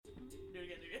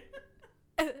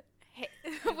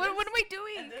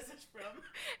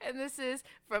And this is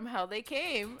From Hell They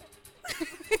Came.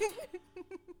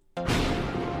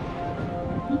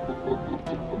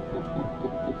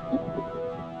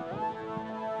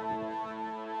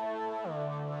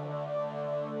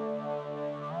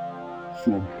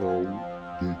 From hell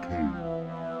they came.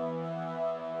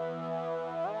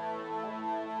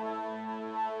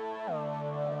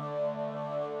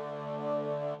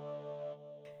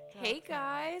 Hey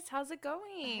guys, how's it going?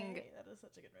 Hey, that is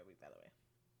such a good movie, by the way.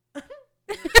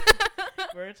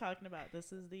 We're talking about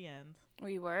This Is the End.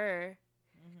 We were,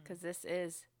 because this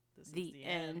is This the is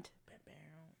end. Bam,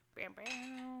 bam. Bam,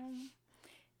 bam.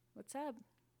 What's up?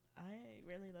 I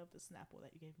really love the Snapple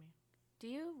that you gave me. Do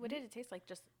you? What did it taste like?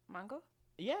 Just mango?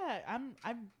 Yeah, I'm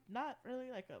not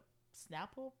really like a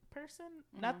Snapple person.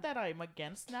 Not that I'm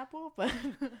against Snapple, but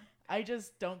I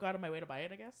just don't go out of my way to buy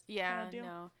it, I guess. Yeah, kinda deal.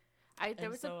 no. There And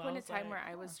was so a I point in was time where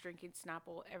like, I was drinking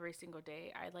Snapple every single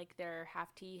day. I like their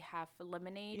half tea, half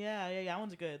lemonade. Yeah, that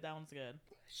one's good.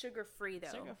 Sugar free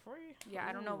though. Sugar free? Yeah,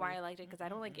 I don't know why I liked it because I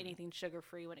don't like anything sugar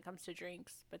free when it comes to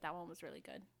drinks, but that one was really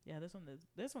good. Yeah, this one,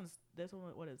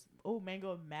 what is? Oh,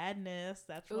 Mango Madness.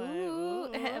 That's why.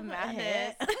 Ooh,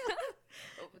 madness.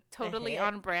 Totally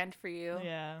on brand for you.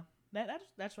 Yeah.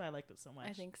 That's why I liked it so much.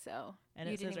 I think so. And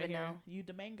You it says didn't right even here, know. you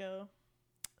Domingo.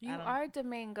 You are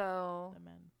Domingo. The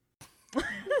man.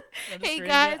 Hey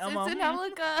guys, it's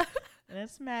Angelica. And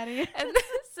it's Maddie. And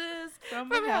this is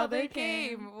From How They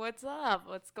Came. What's up?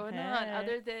 What's going on? Hey.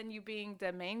 Other than you being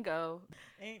Domingo.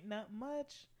 Ain't not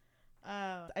much.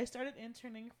 I started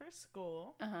interning for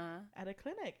school at a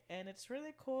clinic, and it's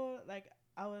really cool. Like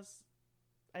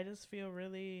I just feel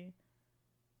really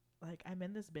like I'm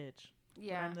in this bitch.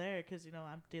 Yeah. I'm there because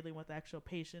I'm dealing with actual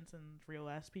patients and real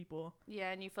ass people.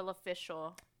 Yeah, and you feel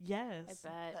official. Yes, I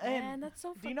bet. And Man, that's so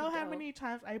fucking do you know how dope. many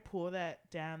times I pull that?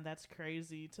 Damn, that's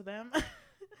crazy to them.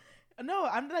 No,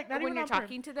 I'm like not when even you're on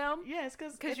talking to them? Yes,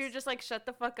 because you're just like, shut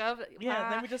the fuck up. Yeah,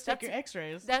 let me just take That's- your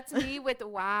X-rays. That's me with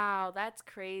wow. That's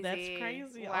crazy. That's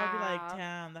crazy. Wow. I'll be like,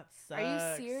 damn, that sucks.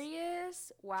 Are you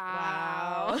serious?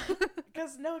 Wow.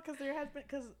 Because there has been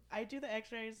I do the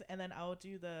X-rays and then I'll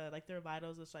do their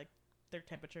vitals, it's like their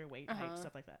temperature, weight, height,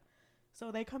 stuff like that.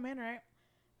 So they come in, right?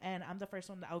 And I'm the first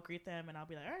one I'll greet them and I'll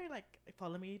be like, all right, like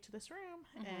follow me to this room,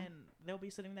 and they'll be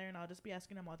sitting there and I'll just be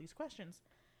asking them all these questions,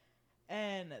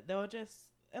 and they'll just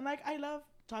like I love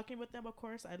talking with them. Of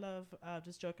course, I love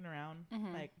just joking around,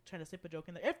 like trying to slip a joke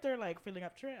in there. If they're like feeling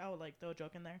up to it, I'll like throw a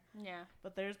joke in there. Yeah.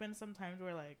 But there's been some times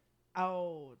where like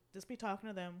I'll just be talking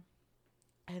to them,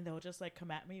 and they'll just like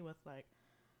come at me with like,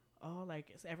 oh, like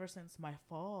it's ever since my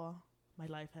fall, my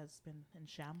life has been in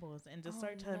shambles, and just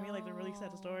start telling me like the really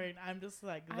sad story, and I'm just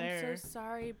like there. I'm so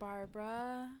sorry,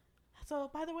 Barbara.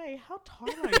 So by the way, how tall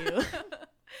are you?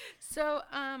 So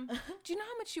do you know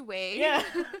how much you weigh? Yeah.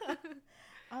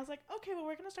 I was like, okay, well,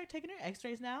 we're gonna start taking your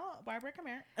X-rays now. Barbara, come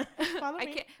here. Follow me. I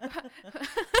can't. I'm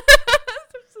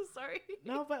so sorry.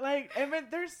 No, but like, I mean,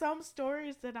 there's some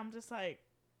stories that I'm just like,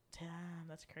 damn,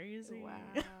 that's crazy.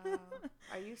 Wow.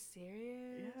 Are you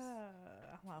serious? Yeah.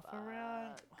 I'm like, for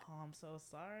real. Oh, I'm so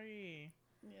sorry.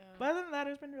 Yeah. But other than that,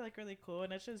 it's been like really cool,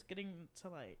 and it's just getting to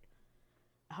like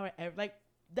how like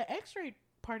the X-ray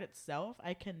part itself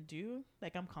I can do,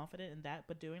 like I'm confident in that,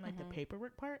 but doing like the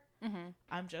paperwork part,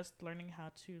 I'm just learning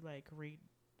how to like read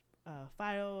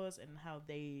files and how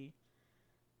they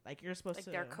like you're supposed like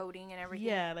to their coding and everything.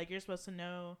 Yeah, like you're supposed to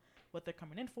know what they're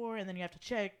coming in for, and then you have to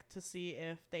check to see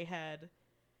if they had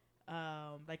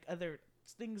like other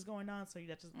things going on, so you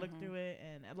have to look through it,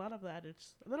 and a lot of that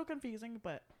it's a little confusing,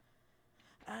 but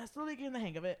slowly getting the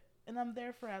hang of it. And I'm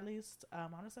there for at least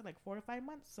honestly like 4 to 5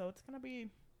 months, so it's gonna be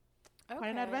quite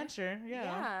an adventure.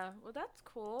 Yeah, well that's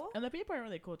cool. And the people are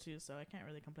really cool too, so I can't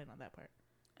really complain on that part.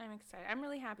 I'm excited. I'm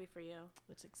really happy for you.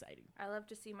 It's exciting. I love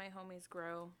to see my homies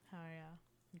grow. Oh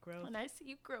yeah, growth. And I see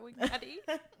you growing, Maddie.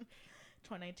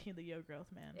 2019, the yo growth,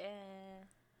 man. Yeah.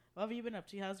 What have you been up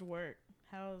to? How's work?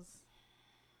 How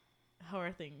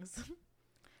are things?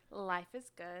 Life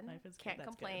is good. Life is good. Can't That's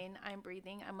complain. I'm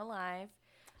breathing. I'm alive.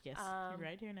 Yes, you're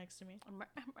right here next to me. I'm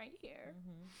right here.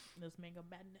 This Mango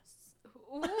Madness.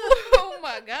 Ooh, oh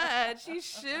my God, she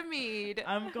shimmied.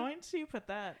 I'm going to put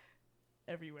that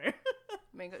everywhere.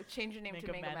 Mango, change your name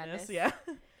to Mango Madness. Yeah.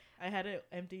 I had it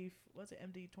MD. What's it?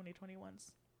 MD 2020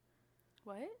 once.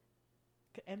 What?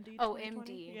 MD. Oh,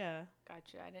 2020? MD. Yeah.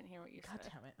 Gotcha. I didn't hear what you God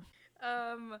said.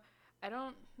 damn it.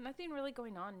 Nothing really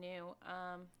going on new.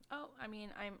 I mean,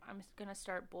 I'm gonna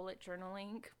start bullet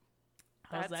journaling.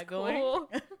 How's That's that going? Cool.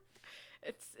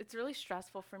 It's really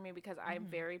stressful for me because I'm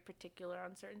very particular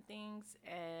on certain things,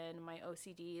 and my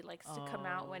OCD likes to come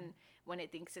out when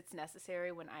it thinks it's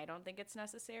necessary, when I don't think it's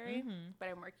necessary. But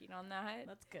I'm working on that.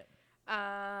 That's good.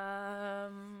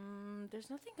 There's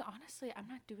nothing. Honestly, I'm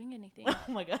not doing anything. Oh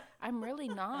my god. I'm really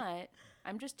not.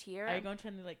 I'm just here. Are you going to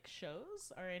any like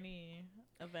shows or any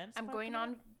events? I'm going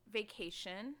on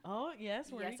vacation. Oh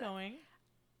yes, where are you going?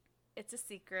 It's a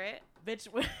secret. Bitch.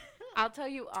 I'll tell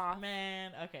you off.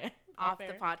 Man, okay. Off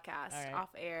the podcast, right. Off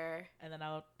air. And then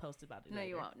I'll post about it. No, later.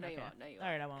 you won't. No, okay. you won't. No, you won't.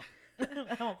 All right, I won't.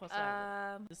 I won't post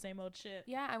about it. The same old shit.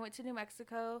 Yeah, I went to New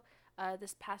Mexico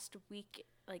this past week.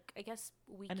 Like, I guess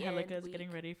weekend. And Helica's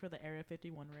getting ready for the Area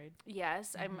 51 raid.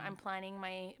 Yes, I'm planning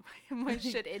my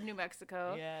shit in New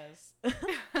Mexico. Yes.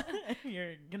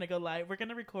 You're gonna go live. We're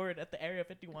gonna record at the Area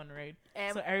 51 raid,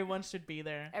 so everyone should be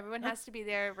there. Everyone has to be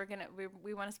there.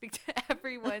 We want to speak to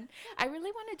everyone. I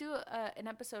really want to do an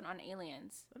episode on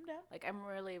aliens. I'm down. Like, I'm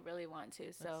really want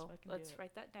to. So let's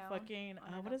write that down. Fucking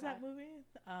what is that movie?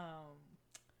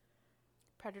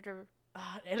 Predator.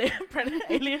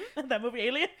 Alien. That movie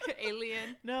Alien.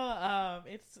 Alien. No,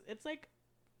 it's like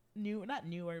not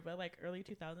newer, but like early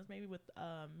 2000s maybe with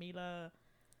Mila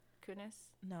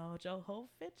Kunis. No,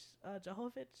 Jovovich.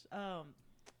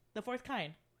 The Fourth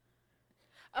Kind.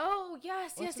 Oh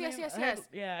yes.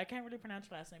 Yeah, I can't really pronounce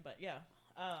her last name, but yeah.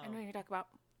 I know what you're talking about.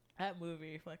 That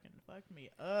movie fucking fucked me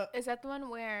up. Is that the one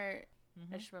where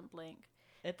I just went blank?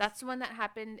 That's the one that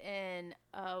happened in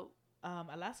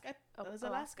Alaska. Oh, Is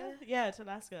Alaska? Yeah, it's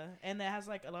Alaska, and it has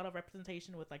like a lot of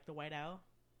representation with like the white owl.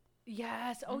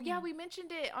 Yes. Oh yeah, we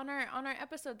mentioned it on our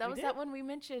episode. That was that one we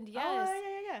mentioned. Yes.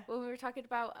 Oh yeah. When we were talking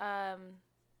about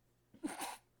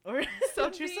or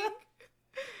something.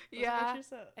 Yeah.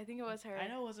 I think it was her. I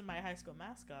know it wasn't my high school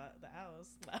mascot, the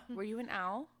owls. Were you an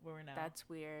owl? We were an owl. That's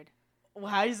weird.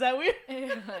 Why is that weird?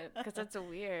 Because that's a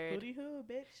weird. Hootie hoo,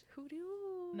 bitch. Hootie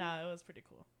hoo. Nah, it was pretty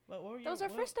cool. What were you? That was our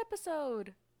first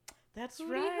episode. That's Hootie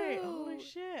right. hoo. Holy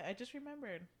shit! I just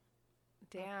remembered.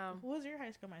 Damn. Who was your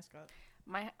high school mascot?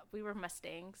 We were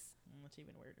Mustangs. That's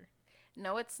even weirder.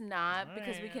 No, it's not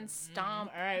because we can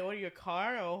stomp. All right, what are you, a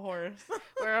car or a horse?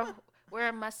 we're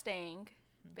a Mustang,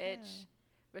 bitch.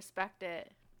 Respect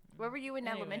it. Where were you in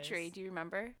elementary? Do you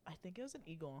remember? I think it was an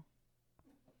eagle.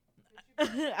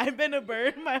 I've been a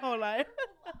bird my whole life.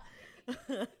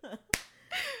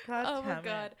 Oh my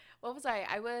god. What was I?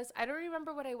 I don't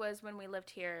remember what I was when we lived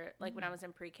here, like when I was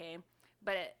in pre-K.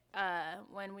 But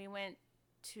when we went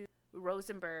to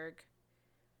Rosenberg,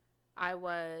 I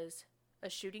was a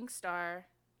shooting star.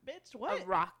 Bitch, what? A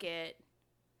rocket.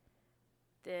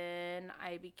 Then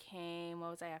I became,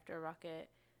 what was I after a rocket?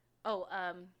 Oh,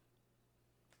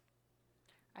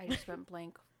 I just went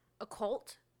blank. A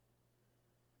colt.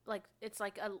 Like, it's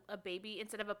like a baby.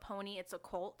 Instead of a pony, it's a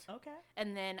colt. Okay.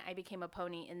 And then I became a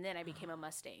pony, and then I became a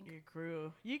Mustang. You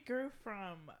grew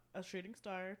from a shooting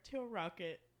star to a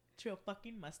rocket to a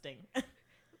fucking Mustang.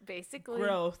 Basically.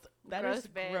 Growth. That is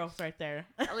bitch. Growth right there.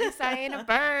 At least I ain't a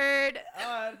bird.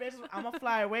 Bitch, I'm gonna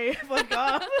fly away. Fuck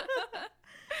off.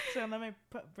 So let me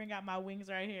bring out my wings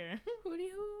right here.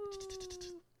 Hootie hoo.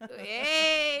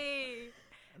 Hey.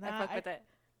 I fuck with it.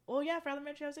 Well, yeah, for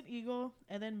elementary, I was an eagle.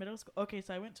 And then middle school. Okay,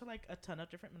 so I went to like a ton of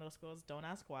different middle schools. Don't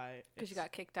ask why. Because you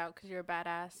got kicked out because you're a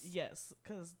badass. Yes,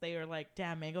 because they were like,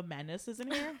 damn, Mango Madness is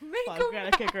in here. Mango we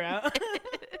gotta kick her out.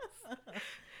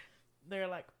 They're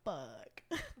like, fuck.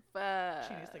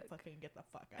 She needs to fucking get the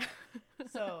fuck out.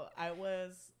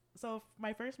 So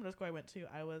my first middle school I went to,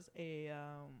 I was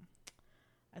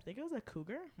I think it was a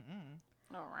cougar.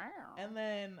 Oh, wow. And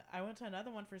then I went to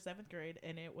another one for 7th grade,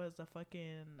 and it was a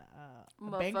fucking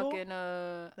Bengal.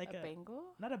 Like a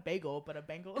Bengal? Not a bagel, but a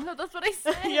Bengal. No, that's what I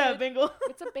said. Yeah, a Bengal.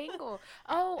 It's a Bengal.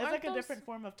 Oh, it's like a different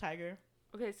form of tiger.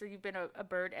 Okay, so you've been a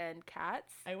bird and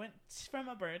cats? I went from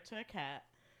a bird to a cat,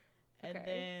 and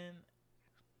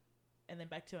then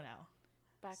back to an owl.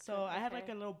 I had like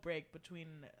a little break between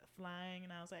flying,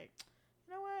 and I was like,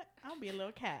 you know what? I'll be a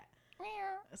little cat.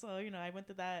 So, I went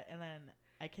through that, and then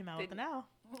I came out with an owl.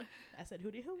 I said,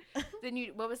 hootie hoo. Then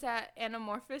what was that?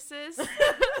 Anamorphosis?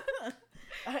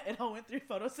 It all went through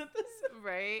photosynthesis.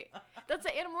 Right. That's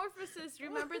an anamorphosis. Do you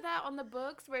remember that on the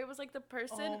books where it was like the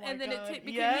person and then God. it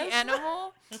became the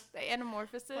animal? The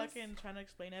anamorphosis. Fucking trying to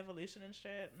explain evolution and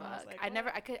shit. And Fuck. I was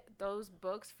like, those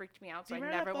books freaked me out, so I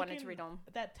remember never wanted to read them.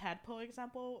 That tadpole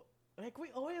example? Like, we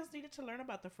always needed to learn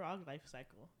about the frog life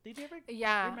cycle. Did you ever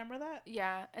remember that?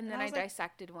 Yeah, and then I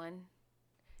dissected one.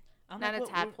 Not like, a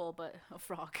tadpole, but a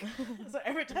frog. So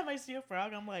every time I see a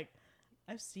frog, I'm like,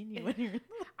 I've seen you when you're...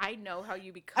 I know how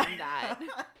you become that.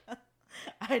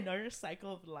 I know your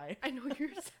cycle of life. I know your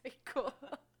cycle.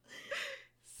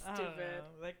 Stupid.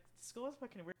 Like, school was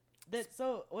fucking weird.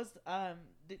 So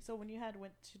when you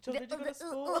went to... did you go to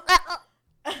school?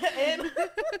 And...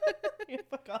 you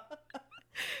fuck off.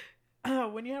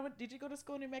 Did you go to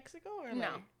school in New Mexico or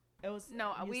no? It was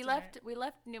we left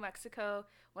New Mexico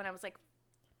when I was like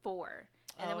 4,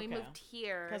 and then we moved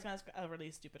here. I was gonna ask a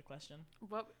really stupid question.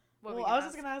 What well, I was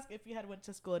just gonna ask if you had went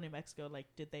to school in New Mexico. Like,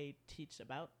 did they teach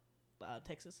about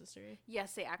Texas history?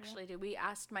 Yes, they actually did. We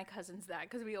asked my cousins that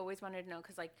because we always wanted to know.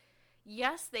 Because like,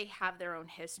 yes, they have their own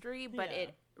history, but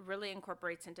it really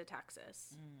incorporates into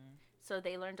Texas. So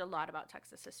they learned a lot about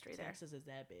Texas history there. Texas is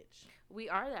that bitch. We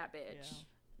are that bitch.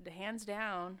 The hands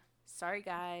down. Sorry,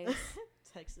 guys.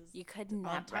 Texas. You could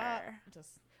never.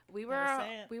 Just we were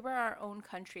our own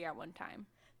country at one time.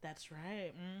 That's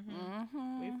right.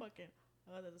 We fucking.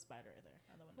 Oh, there's a spider right there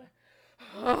on the window.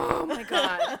 Oh my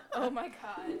god. Oh my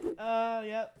god.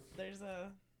 Yep. There's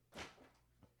a.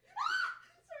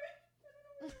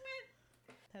 Sorry.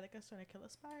 Helica's trying to kill a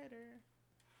spider.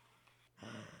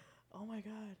 Oh my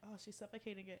god. Oh, she's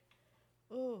suffocating it.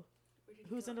 Oh.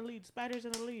 Who's in the lead? Spider's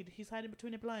in the lead. He's hiding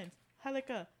between the blinds.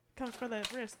 Helica comes for the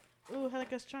wrist. Oh,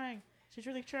 Helica's trying. She's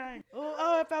really trying.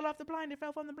 Oh, it fell off the blind. It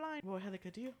fell from the blind. What will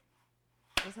Helica do?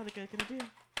 What's Helica gonna do?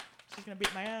 She's gonna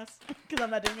beat my ass because I'm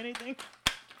not doing anything.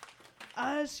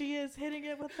 She is hitting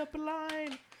it with the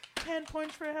blind. 10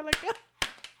 points for Helica.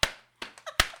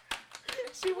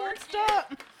 She won't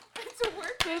stop. It's a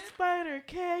work. The spider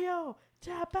KO.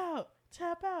 Tap out.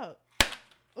 Tap out.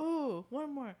 Ooh,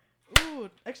 one more. Ooh,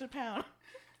 extra pound.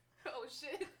 Oh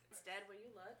shit. Instead, will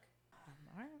you look?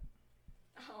 Alright.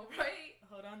 All right.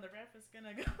 Hold on, the ref is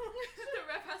gonna go. The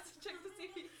ref has to check to see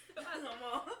if he still has them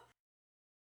all.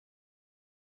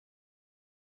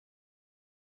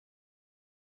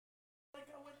 I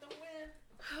go with the win.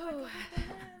 Oh.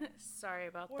 Sorry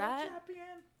about World that.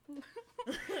 champion.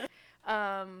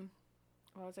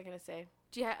 What was I gonna say?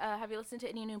 Do you have you listened to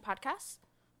any new podcasts?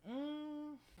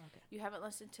 Okay. You haven't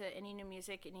listened to any new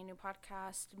music, any new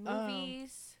podcast,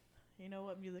 movies? You know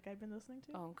what music I've been listening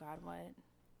to? Oh God, what?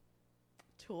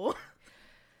 Tool.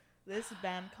 This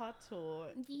band called Tool.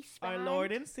 Our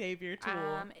Lord and Savior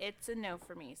Tool. It's a no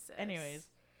for me, sis. Anyways.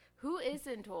 Who is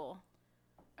in Tool?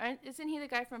 Isn't he the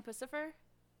guy from Pussifer?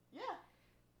 Yeah.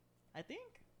 I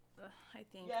think. I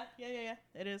think. Yeah.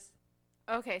 It is.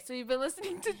 Okay, so you've been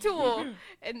listening to Tool.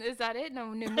 And is that it?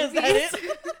 No new movies? Is that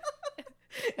it?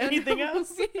 Anything no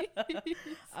else? Movies.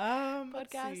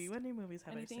 Let's see. What new movies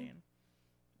have I seen?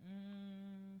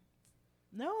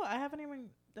 No, I haven't even.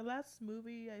 The last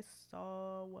movie I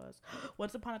saw was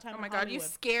Once Upon a Time in Hollywood. Oh my God, you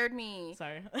scared me.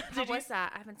 Sorry. How was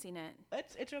that? I haven't seen it.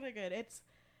 It's really good. It's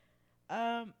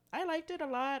I liked it a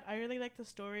lot. I really liked the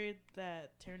story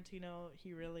that Tarantino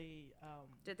he really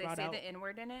Did they say the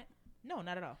N-word in it? No,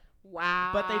 not at all. Wow.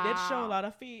 But they did show a lot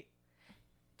of feet.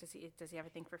 Does he have a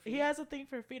thing for feet? He has a thing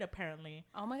for feet apparently.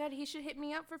 Oh my God, he should hit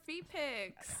me up for feet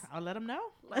pics. I'll let him know.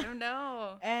 Let him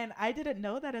know. And I didn't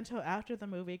know that until after the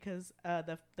movie because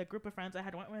the group of friends I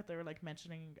had went with, they were like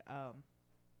mentioning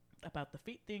about the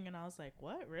feet thing, and I was like,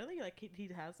 what, really? Like he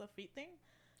has a feet thing?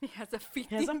 He has a feet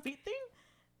He has a feet thing?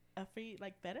 A feet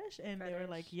like fetish? And they were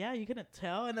like, yeah, you couldn't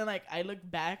tell. And then like I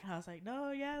looked back and I was like, no,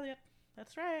 yeah,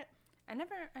 that's right. I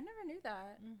never knew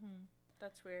that.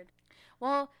 That's weird.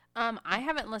 Well, I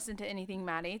haven't listened to anything,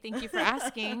 Maddie. Thank you for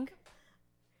asking.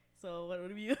 So what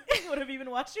have you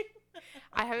been watching?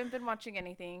 I haven't been watching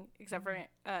anything except for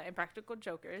Impractical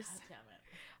Jokers. God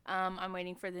damn it. I'm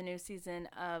waiting for the new season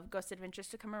of Ghost Adventures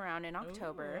to come around in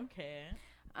October. Ooh, okay.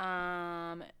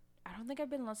 I don't think I've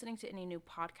been listening to any new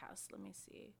podcasts. Let me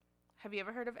see. Have you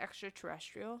ever heard of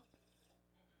Extraterrestrial?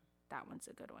 That one's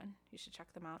a good one. You should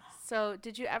check them out. So,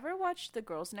 did you ever watch The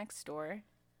Girls Next Door?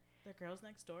 The Girls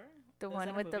Next Door? The Is one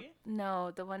that a with movie?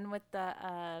 the one with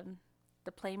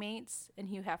the Playmates and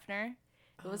Hugh Hefner.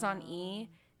 It was on E.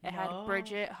 It had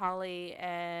Bridget, Holly,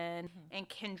 and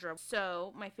Kendra.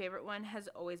 So my favorite one has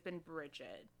always been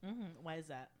Bridget. Why is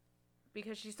that?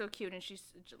 Because she's so cute and she's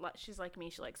like me.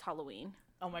 She likes Halloween.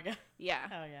 Oh my God. Yeah.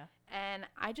 Oh yeah. And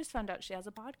I just found out she has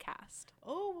a podcast.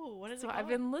 Oh, what is it So called? I've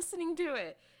been listening to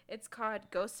it. It's called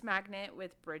Ghost Magnet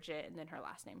with Bridget and then her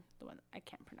last name, the one I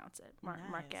can't pronounce it, Nice.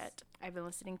 Marquette. I've been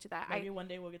listening to that. Maybe one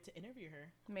day we'll get to interview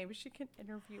her. Maybe she can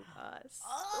interview us.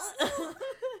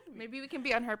 Maybe we can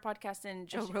be on her podcast and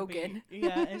Joe Rogan.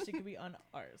 And she could be on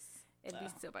ours. It'd be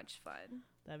so much fun.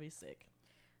 That'd be sick.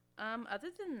 Other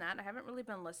than that, I haven't really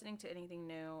been listening to anything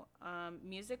new.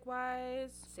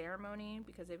 Music-wise, Ceremony,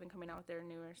 because they've been coming out with their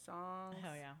newer songs.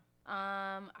 Hell yeah.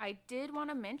 I did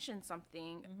want to mention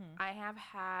something. I have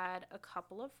had a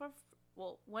couple of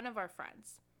one of our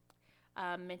friends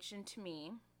mentioned to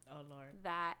me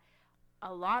that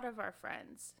a lot of our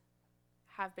friends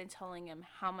have been telling him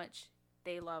how much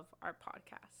they love our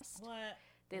podcast. What?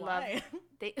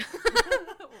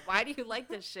 Why do you like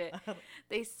this shit?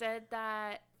 They said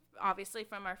that obviously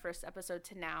from our first episode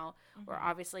to now, we're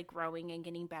obviously growing and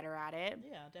getting better at it.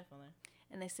 Yeah, definitely.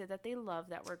 And they say that they love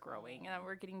that we're growing and that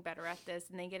we're getting better at this,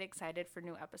 and they get excited for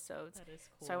new episodes. That is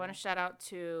cool. So I want to shout out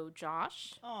to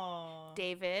Josh,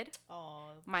 David,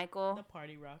 Michael, the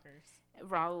party rockers,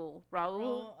 Raul.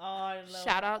 Oh, I love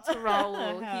Shout out to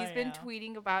Raul. He's Hell been yeah.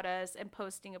 tweeting about us and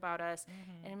posting about us,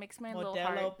 and it makes my little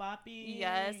Modelo heart. Papi.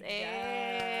 Yes,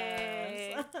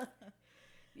 Yes.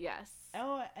 Yes.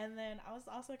 Oh, and then I was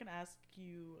also gonna ask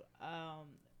you,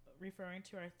 referring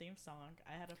to our theme song,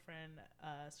 I had a friend,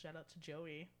 shout out to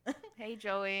Joey. Hey,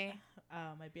 Joey.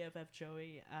 My BFF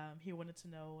Joey. He wanted to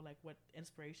know like what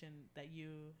inspiration that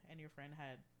you and your friend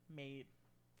had made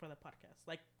for the podcast,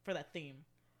 like for that theme.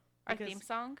 Our theme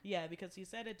song? Yeah, because he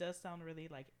said it does sound really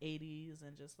like 80s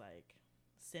and just like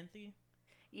synthy.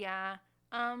 Yeah.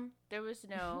 There was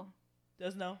no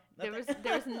There's no there was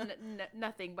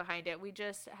nothing behind it. We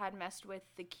just had messed with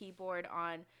the keyboard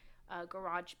on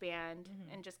GarageBand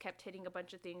and just kept hitting a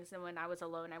bunch of things, and when I was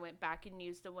alone I went back and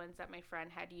used the ones that my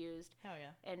friend had used. Hell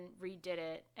yeah. And redid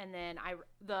it. And then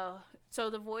the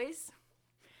voice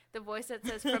that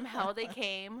says "From Hell They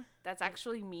Came," that's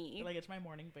actually me. Like it's my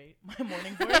morning voice.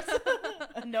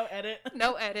 No edit.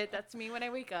 No edit. That's me when I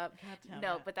wake up.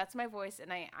 No, but that's my voice,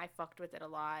 and I fucked with it a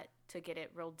lot to get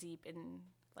it real deep and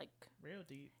like real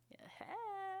deep. Yeah.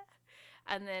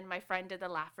 And then my friend did the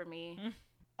laugh for me.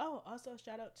 Oh, also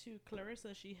shout out to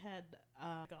Clarissa. She had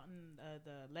gotten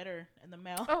the letter in the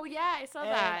mail. Oh yeah, I saw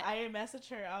that. I messaged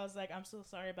her. I was like, I'm so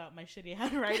sorry about my shitty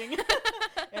handwriting.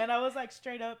 And I was like,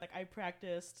 straight up, like I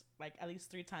practiced like at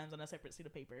least 3 times on a separate sheet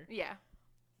of paper. Yeah.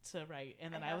 To write,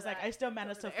 and then I was like, I still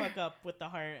managed to fuck up with the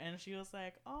heart, and she was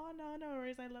like, "Oh no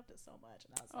worries, I loved it so much,"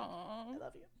 and I was like, "I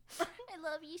love you,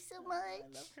 I love you so much."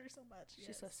 I love her so much.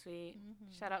 She's so sweet.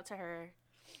 Shout out to her.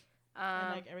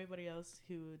 And like everybody else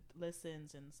who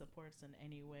listens and supports in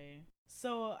any way.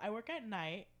 So I work at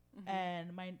night,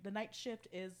 and the night shift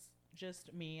is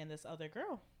just me and this other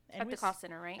girl. And at the call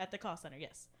center, right? At the call center,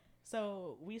 yes.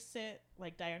 So we sit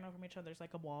like diagonal from each other. There's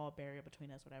like a wall barrier between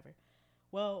us, whatever.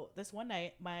 Well, this one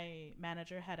night, my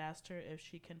manager had asked her if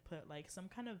she can put like some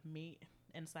kind of meat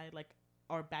inside like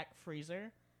our back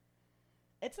freezer.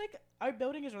 It's like our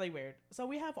building is really weird. So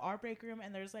we have our break room,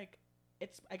 and there's like,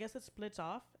 I guess it splits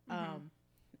off.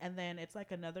 And then it's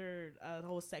like another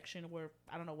whole section where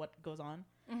I don't know what goes on.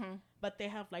 But they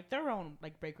have like their own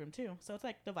like break room too. So it's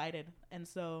like divided. And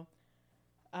so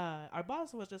our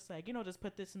boss was just like, just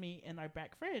put this meat in our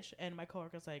back fridge. And my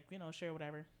coworker's like, sure,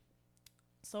 whatever.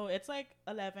 So it's like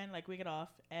 11, like we get off,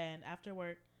 and after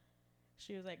work,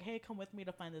 she was like, hey, come with me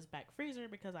to find this back freezer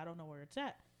because I don't know where it's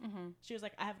at. She was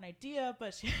like, I have an idea,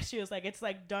 but she was like, it's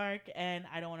like dark and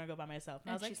I don't want to go by myself.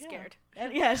 And I was like, she's scared.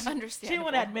 And yeah, she Understandable. didn't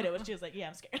want to admit it, but she was like, yeah,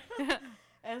 I'm scared.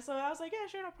 And so I was like, yeah,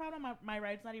 sure, no problem. My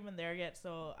ride's not even there yet,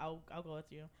 so I'll go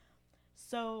with you.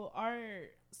 So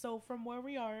from where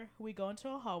we are, we go into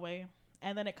a hallway,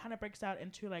 and then it kind of breaks out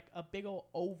into like a big old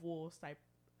oval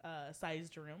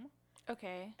sized room.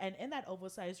 Okay. And in that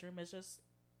oval-sized room is just,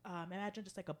 imagine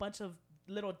just like a bunch of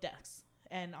little desks.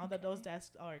 And on those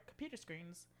desks are computer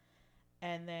screens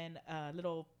and then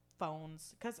little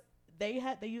phones. Because they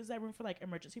use that room for like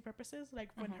emergency purposes. Like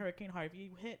when Hurricane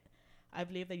Harvey hit, I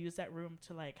believe they used that room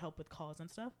to like help with calls and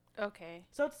stuff. Okay.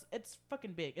 So it's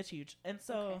fucking big. It's huge. And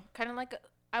so... Kind of like...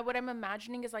 what I'm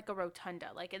imagining is like a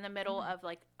rotunda, like in the middle of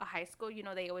like a high school.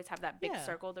 They always have that big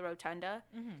circle, the rotunda,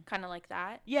 kind of like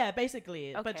that. Yeah,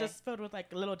 basically, but just filled with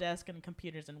like a little desk and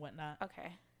computers and whatnot.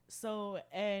 Okay. So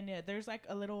there's like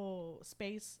a little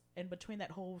space in between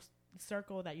that whole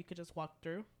circle that you could just walk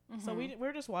through. So we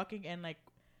were just walking, and like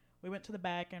we went to the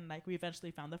back, and like we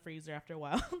eventually found the freezer after a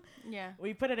while. Yeah.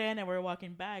 We put it in, and we're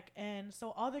walking back, and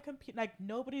so all the like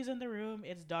nobody's in the room.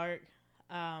 It's dark.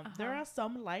 There are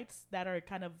some lights that are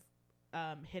kind of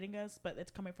hitting us, but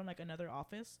it's coming from like another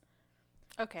office.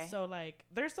 Okay. So like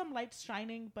there's some lights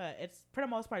shining, but it's for the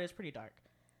most part it's pretty dark.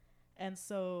 And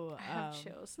so I have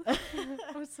chills.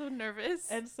 I'm so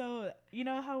nervous. And so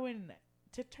how when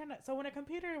a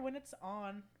computer, when it's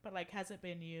on but like hasn't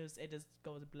been used, it just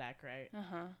goes black, right?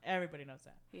 Everybody knows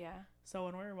that. Yeah. So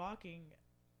when we're walking,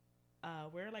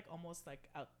 we're like almost like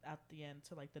out the end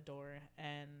to like the door,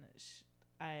 and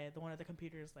the one of the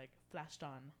computers like flashed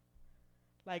on,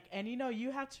 like, and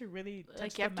you have to really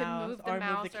touch the mouse or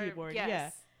move the keyboard. Yes. Yeah.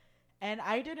 And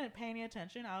I didn't pay any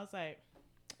attention. I was like,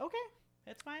 okay,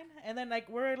 it's fine. And then like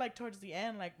we're like towards the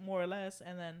end, like more or less,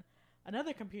 and then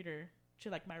another computer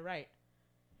to like my right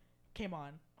came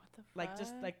on. What the fuck? Like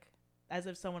just like as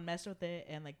if someone messed with it,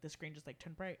 and like the screen just like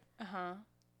turned bright.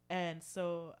 And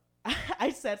so I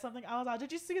said something. I was like,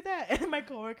 "Did you see that?" And my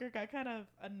coworker got kind of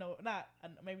annoyed.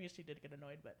 Maybe she did get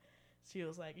annoyed, but she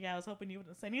was like, "Yeah, I was hoping you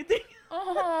wouldn't say anything."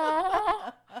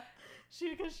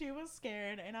 Because she was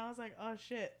scared, and I was like, "Oh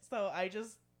shit!" So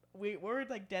we were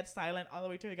like dead silent all the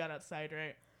way till we got outside,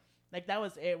 right? Like that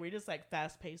was it. We just like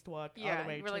fast paced walk all the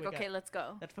way. We're like, okay, let's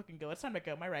go. Let's fucking go. It's time to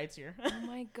go. My ride's here. Oh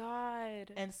my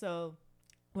god. And so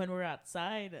when we're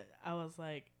outside, I was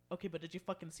like, "Okay, but did you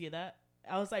fucking see that?"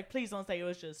 I was like, "Please don't say it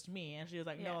was just me." And she was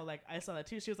like, "No, like I saw that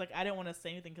too." She was like, "I didn't want to say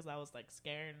anything because I was like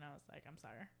scared." And I was like, "I'm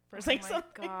sorry for saying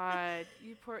something." Oh my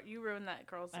god, you ruined that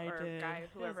girl's guy,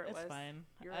 whoever it was. It's fine.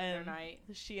 You ruined their night.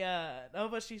 She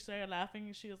but she started laughing.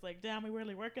 And she was like, "Damn, we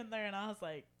really working there." And I was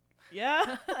like,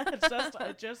 "Yeah, it's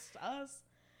just us."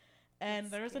 And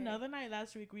there was another night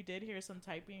last week. We did hear some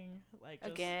typing, like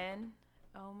again.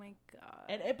 Oh my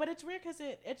god. But it's weird because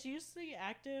it's usually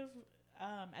active.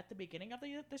 At the beginning of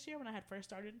this year when I had first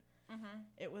started,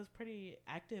 it was pretty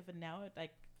active, and now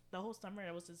like the whole summer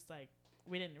it was just like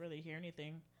we didn't really hear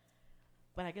anything.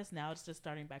 But I guess now it's just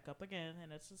starting back up again,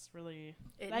 and it's just really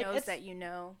knows that you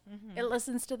know. It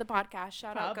listens to the podcast.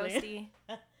 Shout out Ghosty.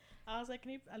 I was like,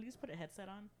 can you at least put a headset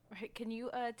on? Right? Can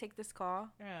you take this call?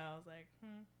 Yeah,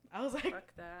 I was like,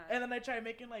 fuck that. And then I tried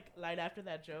making like light after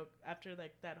that joke, after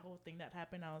like that whole thing that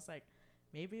happened. I was like,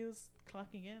 maybe it was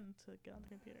clocking in to get on the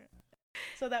computer.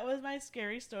 So that was my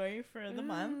scary story for the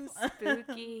month.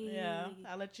 Spooky. Yeah,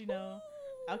 I'll let you know.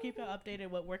 I'll keep you updated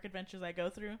what work adventures I go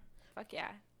through. Fuck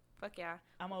yeah.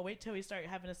 I'm gonna wait till we start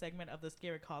having a segment of the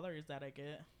scary callers that I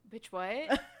get. Bitch,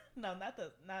 what? No,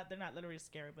 they're not literally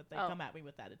scary, but they come at me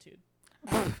with attitude.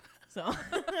 So.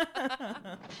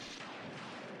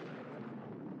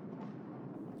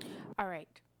 All right.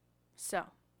 So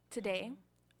today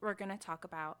we're gonna talk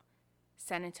about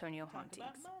San Antonio hauntings.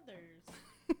 About mothers.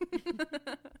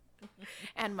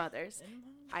 And mothers.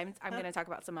 I'm gonna talk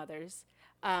about some others.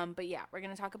 But yeah, we're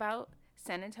gonna talk about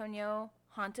San Antonio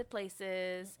haunted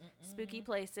places, spooky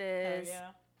places.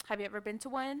 Yeah. Have you ever been to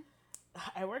one?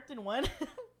 I worked in one.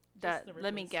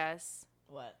 Let me guess.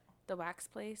 What? The wax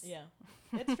place? Yeah.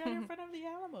 It's right in front of the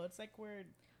Alamo. It's like where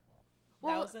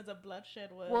thousands of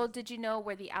bloodshed was. Well, did you know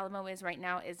where the Alamo is right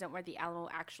now isn't where the Alamo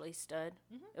actually stood?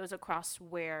 It was across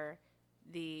where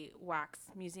the wax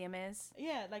museum is.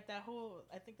 Yeah, like I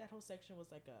think that whole section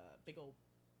was like a big old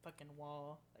fucking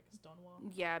wall, like a stone wall.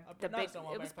 Yeah,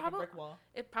 it was probably a brick wall.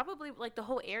 It probably like the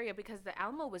whole area because the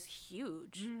Alamo was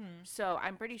huge. So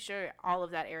I'm pretty sure all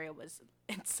of that area was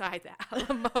inside the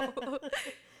Alamo,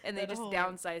 and they just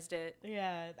downsized it.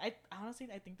 Yeah, I honestly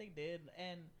think they did,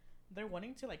 and they're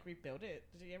wanting to like rebuild it.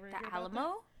 Did you ever hear about Alamo?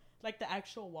 that? Like the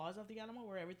actual walls of the Alamo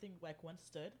where everything like once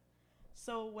stood.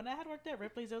 So when I had worked at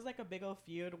Ripley's, there was like a big old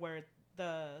feud where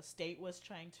the state was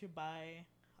trying to buy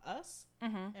us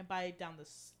and buy down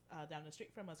the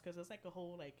street from us because there's like a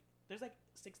whole there's like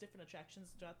 6 different attractions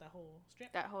throughout that whole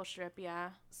strip. That whole strip, yeah.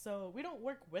 So we don't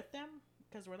work with them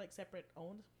because we're like separate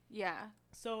owned. Yeah.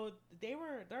 So they're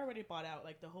already bought out,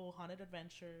 like the whole Haunted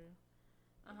Adventure,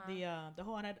 the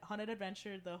whole Haunted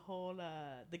Adventure, the whole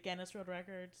the Guinness World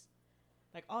Records,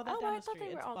 like all that down the street.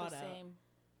 They were all the same.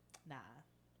 Out. Nah.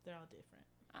 They're all different.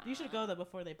 You should go there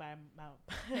before they buy them out.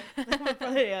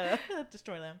 Before they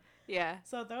destroy them. Yeah.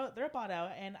 So they're bought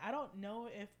out, and I don't know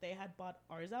if they had bought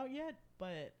ours out yet,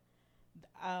 but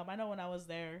I know when I was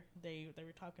there, they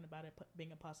were talking about it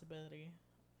being a possibility,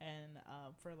 and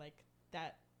for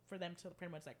them to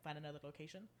pretty much like find another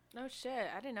location. No shit,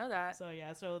 I didn't know that. So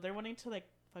yeah, so they're wanting to like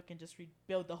fucking just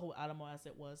rebuild the whole Alamo as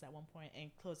it was at one point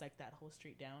and close like that whole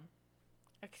street down.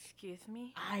 Excuse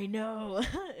me? I know.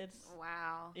 It's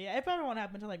wow. Yeah, it probably won't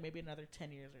happen until like maybe another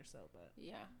 10 years or so, but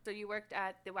yeah. So you worked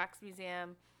at the Wax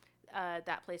Museum.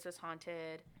 That place was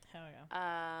haunted. Hell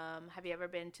yeah. Have you ever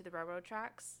been to the railroad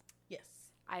tracks? Yes.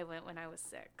 I went when I was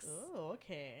 6. Oh,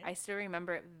 okay. I still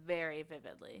remember it very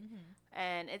vividly.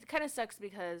 And it kind of sucks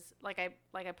because like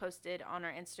I posted on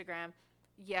our Instagram,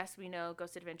 yes, we know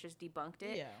Ghost Adventures debunked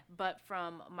it, but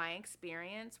from my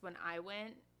experience when I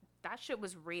went, that shit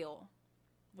was real.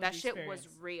 That shit was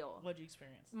real. What'd you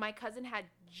experience? My cousin had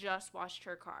just washed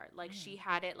her car. Like, she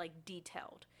had it, like,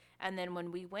 detailed. And then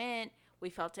when we went, we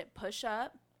felt it push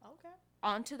up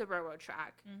onto the railroad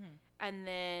track. And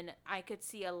then I could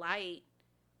see a light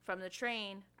from the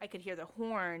train. I could hear the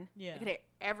horn. I could hear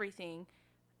everything.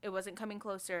 It wasn't coming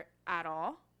closer at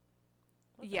all.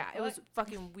 It was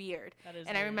fucking weird. And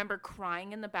weird. I remember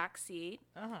crying in the back seat,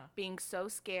 being so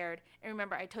scared. And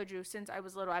remember, I told you, since I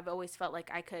was little, I've always felt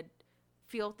like I could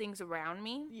feel things around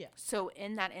me. Yeah. So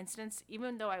in that instance,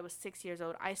 even though I was 6 years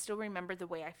old, I still remember the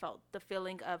way I felt, the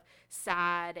feeling of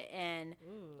sad and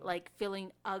like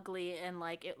feeling ugly and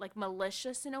like it like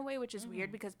malicious in a way, which is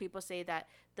weird because people say that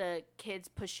the kids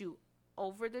push you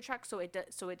over the track so it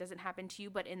doesn't happen to you,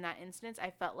 but in that instance I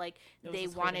felt like they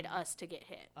wanted us to get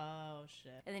hit. Oh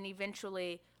shit. And then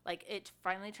eventually like it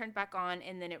finally turned back on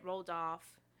and then it rolled off.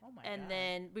 Oh my and God.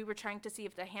 then we were trying to see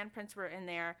if the handprints were in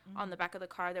there on the back of the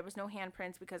car. There was no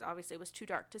handprints because obviously it was too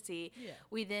dark to see. Yeah.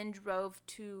 We then drove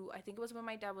to, I think it was when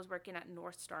my dad was working at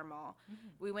North Star Mall.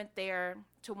 We went there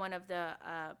to one of the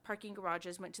parking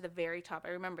garages, went to the very top. I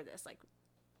remember this, like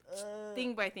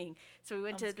thing by thing. So we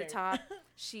went to the top.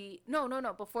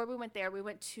 No. Before we went there, we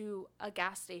went to a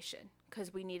gas station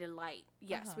because we needed light.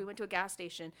 Yes, we went to a gas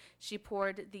station. She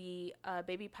poured the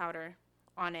baby powder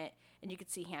on it. And you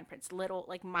could see handprints, little,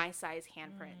 like my size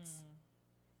handprints.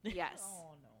 Yes.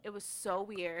 Oh, no. It was so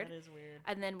weird. That is weird.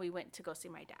 And then we went to go see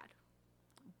my dad.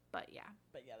 But yeah.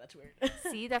 But yeah, that's weird.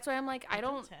 See, that's why I'm like, I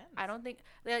don't think,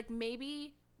 like,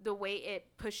 maybe the way it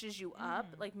pushes you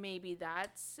up, like, maybe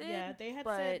that's it. Yeah, they had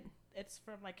said it's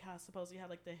from, like, how supposedly you have,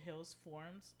 like, the hills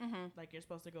forms. Like, you're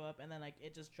supposed to go up, and then, like,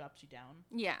 it just drops you down.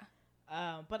 Yeah.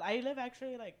 But I live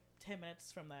actually, like, 10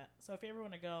 minutes from that. So if you ever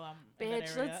want to go, I'm Bitch, in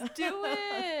that area. let's do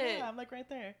it. Yeah, I'm, like, right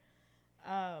there.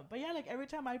 But yeah, like, every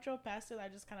time I drove past it, I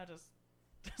just kind of just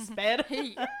sped.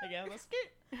 Yeah, let's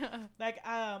get. Like,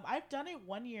 I've done it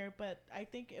 1 year, but I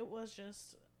think it was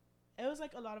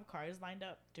like a lot of cars lined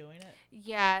up doing it.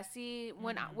 Yeah, see,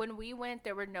 when we went,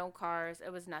 there were no cars.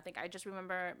 It was nothing. I just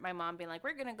remember my mom being like,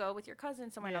 we're going to go with your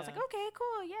cousin somewhere. And I was like, okay,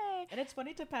 cool, yay. And it's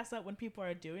funny to pass up when people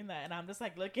are doing that. And I'm just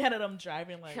like, looking at it, I'm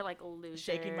driving like, you're like losers.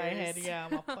 Shaking my head. Yeah,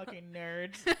 I'm a fucking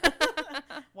nerd.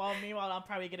 Meanwhile, I'm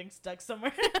probably getting stuck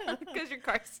somewhere. Because your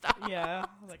car's stopped. Yeah.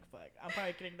 I was like, fuck. I'm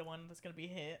probably getting the one that's going to be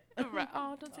hit. Right.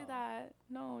 Oh, don't say that.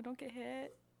 No, don't get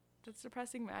hit. That's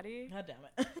depressing, Maddie. God damn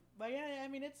it. But yeah, I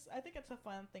mean, I think it's a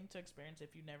fun thing to experience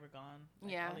if you've never gone.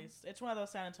 Like, yeah. At least it's one of those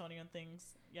San Antonio things.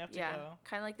 You have to go.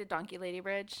 Kind of like the Donkey Lady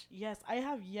Bridge. Yes, I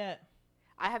have yet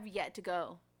to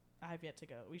go.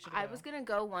 We should go. I was going to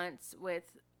go once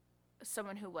with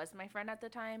someone who was my friend at the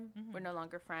time. We're no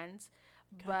longer friends.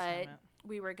 But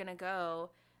we were going to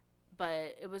go.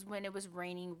 But it was when it was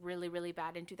raining really, really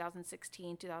bad in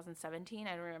 2016, 2017.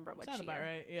 I don't remember what year. Sounds about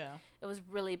right, yeah. It was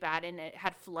really bad, and it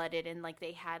had flooded, and, like,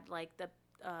 they had, like, the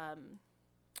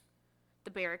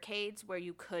barricades where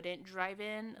you couldn't drive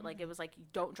in. Like, it was like,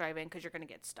 don't drive in because you're going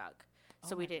to get stuck.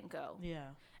 So we didn't go. Yeah.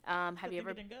 Have you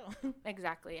ever... didn't go.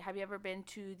 Exactly. Have you ever been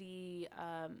to the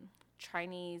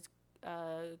Chinese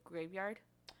graveyard?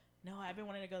 No, I've been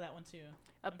wanting to go that one, too.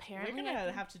 Apparently... We're going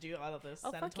to have to do all of this.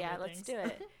 Oh, fuck yeah, let's do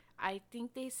it. I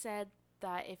think they said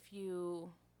that if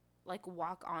you, like,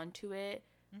 walk onto it,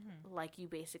 like, you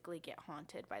basically get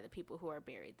haunted by the people who are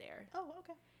buried there. Oh,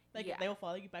 okay. Like, they will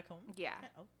follow you back home? Yeah.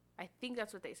 Oh. I think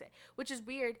that's what they say. Which is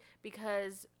weird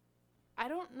because I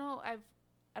don't know, I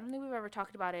don't think we've ever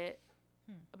talked about it,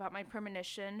 about my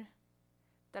premonition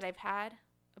that I've had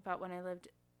about when I lived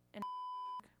in...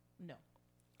 No.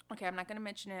 Okay, I'm not going to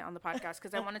mention it on the podcast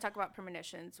because I want to talk about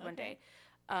premonitions one day.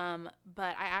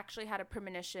 But I actually had a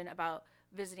premonition about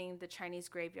visiting the Chinese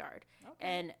graveyard. Okay.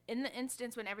 And in the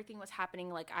instance when everything was happening,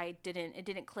 like, it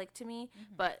didn't click to me.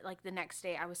 But, like, the next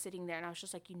day I was sitting there and I was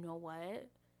just like, you know what?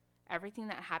 Everything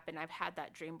that happened, I've had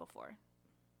that dream before.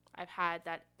 I've had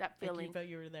that feeling. Like you felt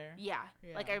you were there? Yeah.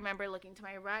 Like, I remember looking to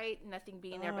my right, nothing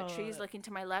being there but trees, looking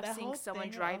to my left, seeing someone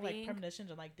driving. Like, premonitions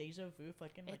and, like, deja vu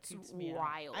fucking, like, it's me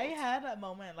wild. Out. I had a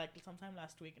moment, like, sometime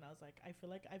last week, and I was like, I feel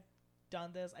like I've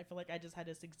done this. I feel like I just had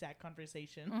this exact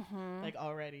conversation, like,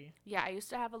 already. Yeah, I used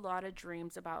to have a lot of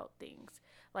dreams about things.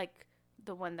 Like,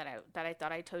 the one that I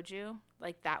thought I told you,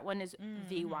 like, that one is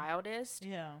the wildest.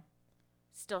 Yeah.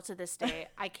 Still to this day,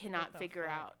 I cannot figure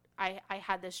out. I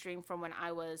had this dream from when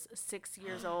I was 6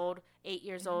 years old, 8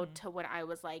 years old, to when I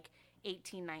was, like,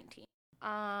 18, 19.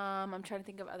 I'm trying to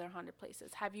think of other haunted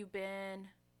places. Have you been...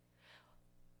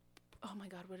 Oh, my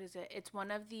God, what is it? It's one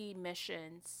of the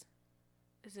missions.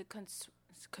 Is it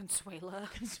Consuela?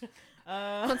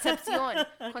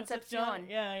 Concepcion.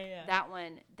 Yeah. That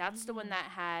one. That's the one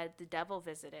that had the devil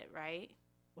visit it, right?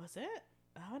 Was it?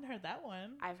 I haven't heard that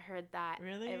one. I've heard that.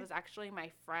 Really? It was actually my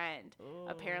friend. Ooh.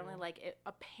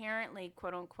 Apparently,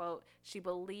 quote unquote, she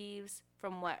believes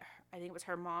from what I think it was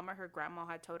her mom or her grandma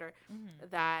had told her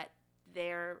that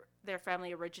their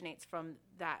family originates from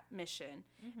that mission,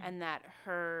 and that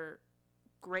her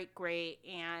great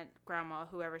aunt, grandma,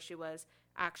 whoever she was,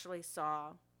 actually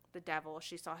saw the devil.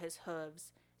 She saw his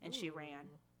hooves and she ran.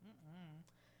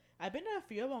 I've been to a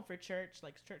few of them for church,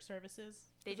 like church services.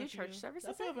 They do church services?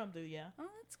 A few of them do, yeah. Oh,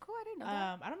 that's cool. I didn't know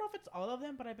that. I don't know if it's all of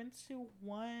them, but I've been to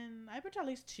one. I've been to at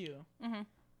least 2. Mm-hmm.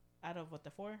 Out of what,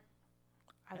 the 4?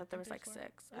 I thought there was like 4?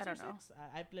 6. I don't know. 6?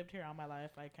 I've lived here all my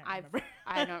life. I can't remember.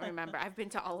 I don't remember. I've been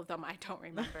to all of them. I don't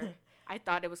remember. I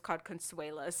thought it was called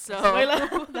Consuela. So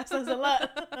Consuela? That says a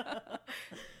lot.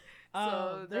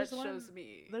 So that shows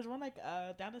me. There's one like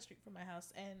down the street from my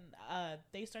house, and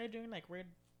they started doing like weird,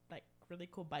 like really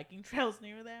cool biking trails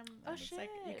near them. Oh, shit! Like,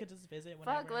 you could just visit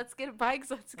whenever. Fuck, let's get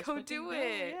bikes. Let's go do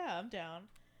it. Yeah, I'm down.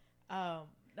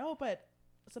 No, but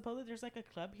supposedly there's like a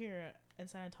club here in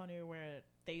San Antonio where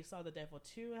they saw the devil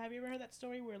too. Have you ever heard that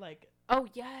story? Where like, oh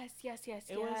yes.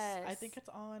 It was. I think it's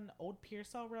on Old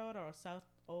Pearsall Road or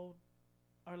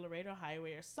or Laredo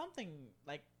Highway or something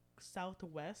like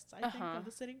southwest. I think of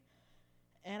the city.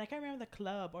 And I can't remember the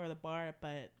club or the bar,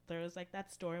 but there was like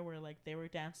that story where like they were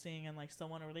dancing and like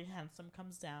someone really handsome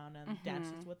comes down and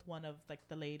dances with one of like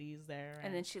the ladies there.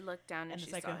 And then she looked down and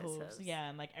she like saw his hooves. Yeah,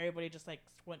 and like everybody just like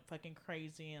went fucking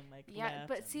crazy and like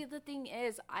but see, the thing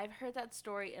is, I've heard that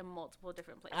story in multiple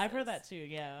different places. I've heard that too.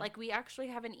 Yeah, like we actually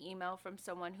have an email from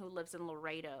someone who lives in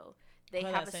Laredo. They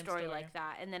have a story like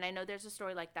that, and then I know there's a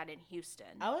story like that in Houston.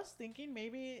 I was thinking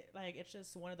maybe like it's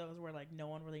just one of those where like no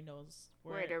one really knows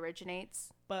where it originates.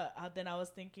 But then I was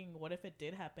thinking, what if it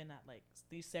did happen at like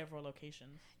these several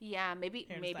locations? Yeah, maybe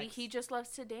he just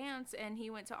loves to dance and he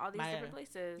went to all these different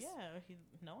places. Yeah,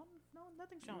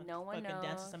 nothing's wrong. No one knows.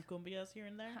 Dances some cumbias here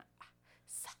and there.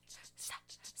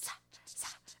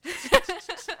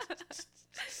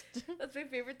 That's my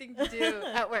favorite thing to do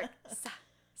at work.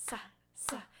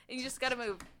 And you just gotta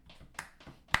move.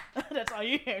 That's all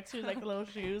you hear too, like little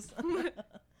shoes.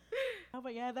 Oh,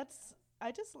 but yeah,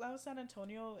 I just love San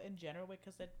Antonio in general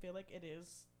because I feel like it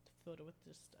is filled with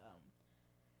just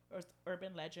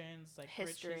urban legends, like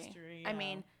history. Rich history. I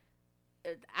mean,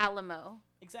 Alamo.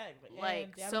 Exactly.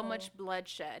 Like so much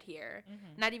bloodshed here.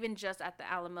 Mm-hmm. Not even just at the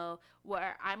Alamo,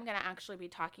 where I'm gonna actually be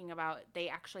talking about. They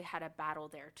actually had a battle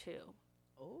there too.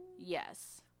 Oh.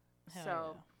 Yes. Hell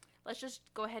so. Yeah. Let's just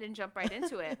go ahead and jump right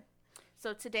into it.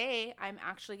 So today, I'm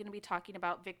actually going to be talking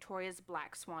about Victoria's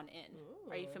Black Swan Inn. Ooh.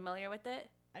 Are you familiar with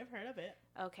it? I've heard of it.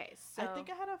 Okay, so... I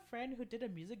think I had a friend who did a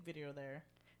music video there.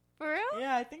 For real?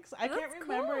 Yeah, I think so. I can't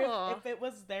remember cool. if it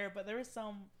was there, but there was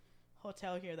some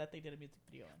hotel here that they did a music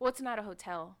video in. Well, it's not a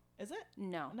hotel. Is it?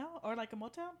 No. No? Or like a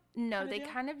motel? No, they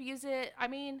kind of use it... I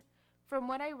mean... From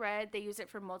what I read, they use it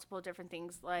for multiple different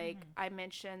things. Like I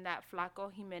mentioned that Flaco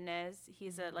Jimenez,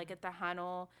 he's a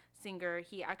Tejano singer.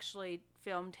 He actually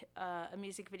filmed a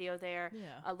music video there.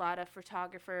 Yeah. A lot of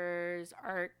photographers,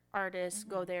 artists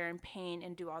go there and paint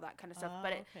and do all that kind of stuff.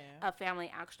 But a family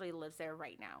actually lives there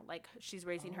right now. Like she's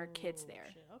raising her kids there.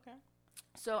 Shit. Okay.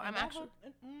 So I'm actually.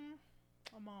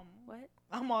 What?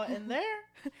 I'm all in there.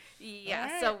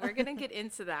 Yeah. Right. So we're gonna get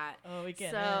into that. Oh, we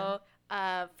get so.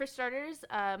 For starters,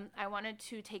 I wanted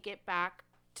to take it back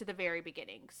to the very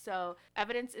beginning. So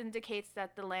evidence indicates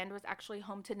that the land was actually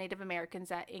home to Native Americans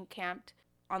that encamped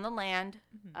on the land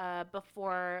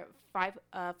before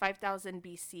 5000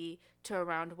 BC to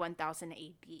around 1000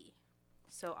 AD.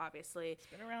 So obviously... It's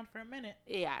been around for a minute.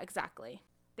 Yeah, exactly.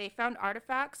 They found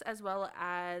artifacts as well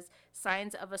as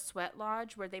signs of a sweat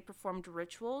lodge where they performed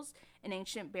rituals. An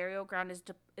ancient burial ground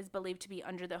is believed to be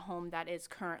under the home that is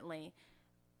currently...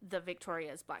 the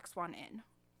Victoria's Black Swan Inn.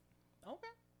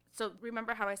 Okay. So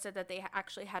remember how I said that they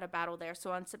actually had a battle there.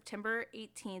 So on September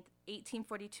 18th,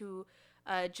 1842,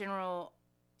 General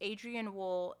Adrian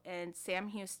Wool and Sam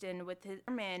Houston with his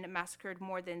men massacred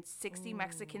more than 60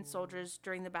 Mexican soldiers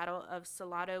during the Battle of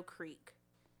Salado Creek.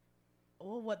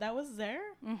 Oh, what? That was there?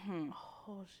 Mm-hmm.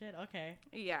 Oh, shit. Okay.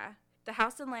 Yeah. The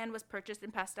house and land was purchased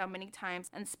and passed down many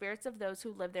times, and spirits of those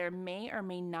who lived there may or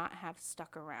may not have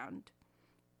stuck around.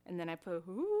 And then I put,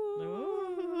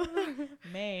 ooh.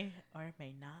 May or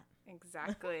may not.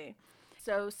 Exactly.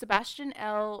 So Sebastian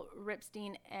L.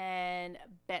 Ripstein and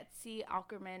Betsy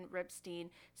Ackerman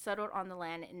Ripstein settled on the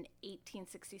land in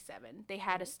 1867. They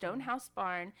had a stone house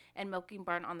barn and milking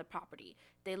barn on the property.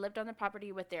 They lived on the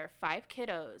property with their 5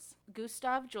 kiddos,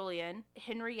 Gustav Julian,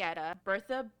 Henrietta,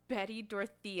 Bertha Betty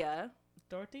Dorothea.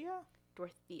 Dorothea.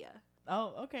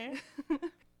 Oh, okay.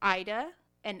 Ida,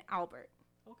 and Albert.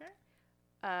 Okay.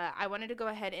 I wanted to go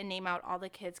ahead and name out all the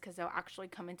kids because they'll actually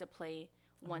come into play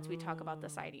once we talk about the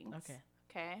sightings.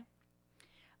 Okay.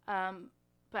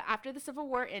 But after the Civil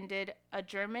War ended, a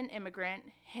German immigrant,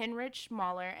 Heinrich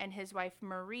Mahler, and his wife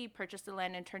Marie purchased the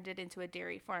land and turned it into a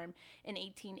dairy farm in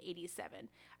 1887.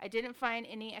 I didn't find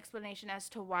any explanation as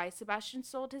to why Sebastian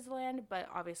sold his land, but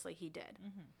obviously he did.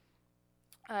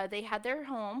 Mm-hmm. They had their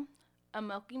home a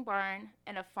milking barn,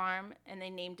 and a farm, and they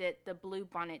named it the Blue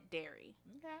Bonnet Dairy.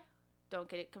 Okay. Don't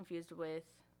get it confused with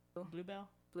Bluebell.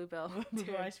 Bluebell.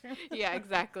 Blue ice cream. Yeah,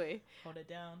 exactly. Hold it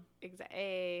down.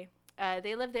 Exactly.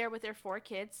 They lived there with their 4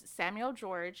 kids: Samuel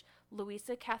George,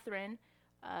 Louisa Catherine,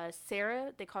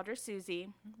 Sarah, they called her Susie,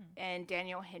 and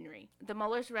Daniel Henry. The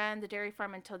Mullers ran the dairy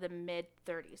farm until the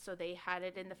mid-30s, so they had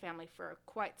it in the family for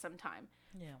quite some time.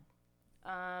 Yeah.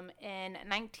 In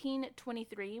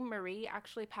 1923, Marie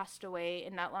actually passed away,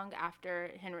 and not long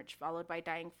after, Heinrich followed by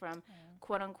dying from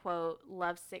quote-unquote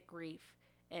lovesick grief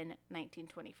in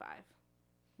 1925,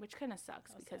 which kind of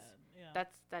sucks because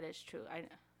that is true. I know.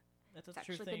 That's a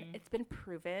true thing. It's been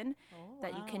proven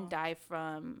that you can die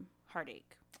from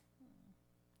heartache.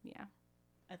 Yeah.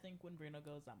 I think when Bruno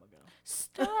goes, I'm gonna go.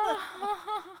 Stop.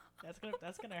 That's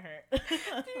gonna hurt.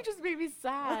 You just made me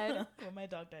sad. When my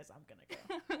dog dies, I'm gonna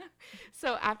go.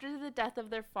 So after the death of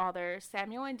their father,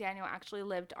 Samuel and Daniel actually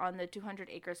lived on the 200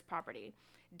 acres property.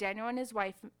 Daniel and his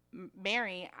wife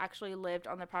Mary actually lived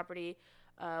on the property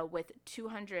with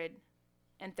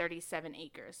 237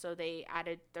 acres. So they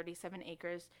added 37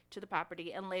 acres to the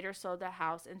property and later sold the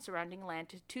house and surrounding land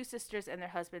to 2 sisters and their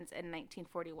husbands in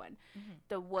 1941.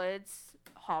 The Woods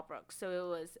Holbrook. So it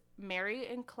was Mary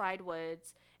and Clyde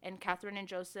Woods and Catherine and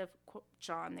Joseph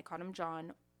John. They called him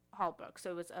John Holbrook.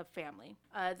 So it was a family.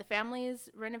 The families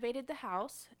renovated the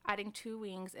house, adding 2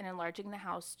 wings and enlarging the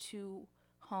house to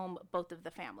home both of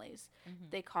the families.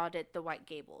 They called it the White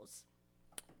Gables.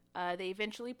 They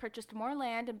eventually purchased more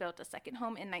land and built a second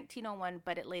home in 1901,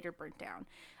 but it later burnt down.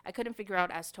 I couldn't figure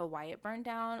out as to why it burned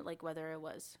down, like whether it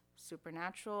was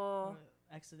supernatural,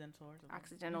 accidental,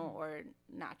 or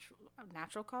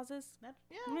natural causes.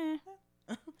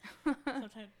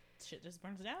 Sometimes shit just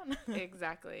burns down.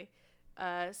 Exactly.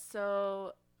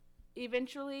 So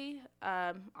eventually,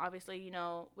 obviously, you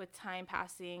know, with time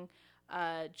passing,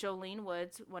 Jolene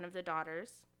Woods, one of the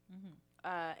daughters,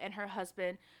 and her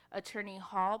husband, attorney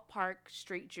Hall Park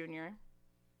Street Jr.,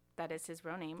 that is his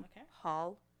real name,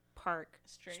 Hall Park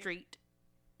Street.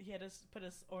 He had to put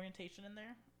his orientation in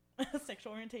there?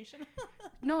 Sexual orientation?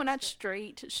 No, not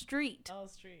straight. Street. Oh,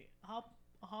 street.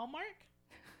 Hallmark?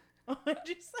 What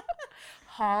did you say?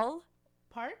 Hall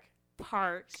Park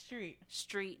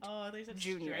Street. Oh, they said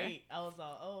Junior. Straight. I was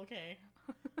all, oh, okay.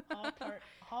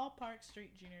 Hall Park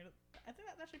Street Jr. I think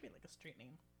that should be like a street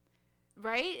name.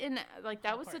 Right? And like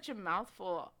that was such a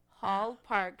mouthful. Hall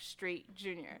Park Street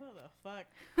Jr. What the fuck?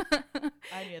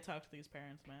 I need to talk to these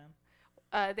parents, man.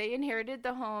 They inherited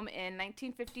the home in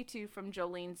 1952 from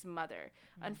Jolene's mother.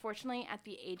 Unfortunately, at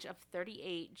the age of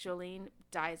 38, Jolene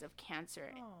dies of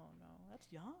cancer. Oh, no.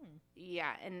 That's young.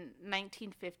 Yeah, in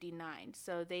 1959.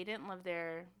 So they didn't live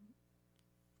there.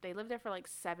 They lived there for like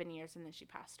 7 years, and then she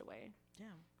passed away.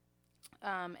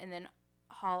 Damn. And then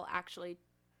Hall actually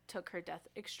took her death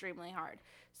extremely hard.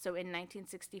 So in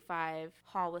 1965,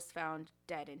 Hall was found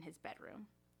dead in his bedroom.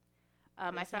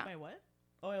 I found by what?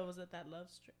 Oh, was it that love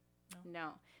street?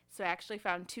 No. So I actually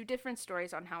found 2 different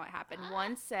stories on how it happened.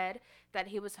 One said that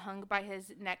he was hung by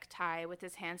his necktie with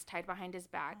his hands tied behind his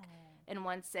back. And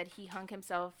one said he hung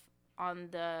himself on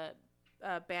the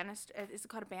banister. Is it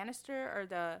called a banister? Or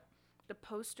the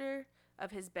poster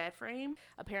of his bed frame.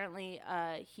 Apparently,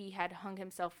 he had hung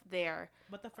himself there.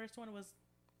 But the first one was,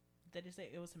 did you say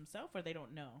it was himself or they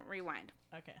don't know? Rewind.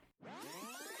 Okay.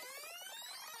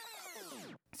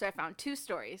 So I found 2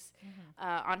 stories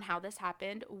on how this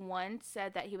happened. One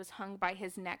said that he was hung by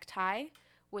his necktie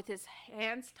with his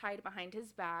hands tied behind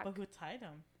his back. But who tied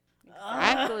him?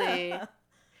 Exactly.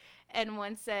 And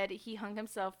one said he hung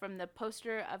himself from the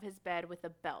poster of his bed with a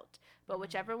belt. But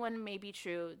whichever one may be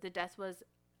true, the death was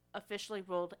officially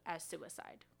ruled as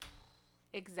suicide.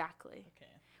 Exactly.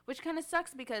 Okay. Which kind of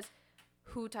sucks because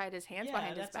who tied his hands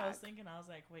behind his back? Yeah, that's what I was thinking. I was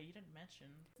like, wait, you didn't mention.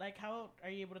 Like, how are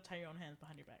you able to tie your own hands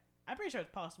behind your back? I'm pretty sure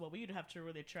it's possible, but you'd have to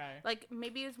really try. Like,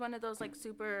 maybe it's one of those, like,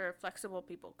 super flexible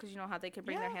people. Because you know how they can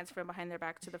bring their hands from behind their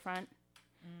back to the front?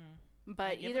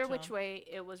 But either which way,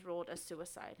 it was ruled as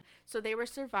suicide. So they were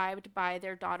survived by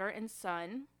their daughter and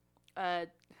son. I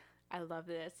love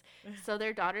this. So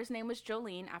their daughter's name was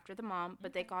Jolene after the mom,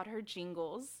 but they called her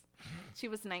Jingles. She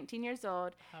was 19 years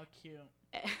old. How cute.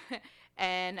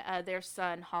 And their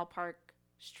son, Hall Park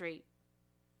Street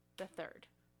the third.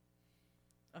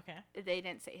 Okay. They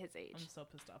didn't say his age. I'm so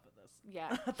pissed off at this.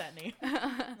 Yeah. That name.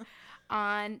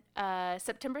 On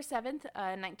September 7th,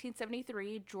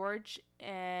 1973, George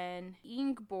and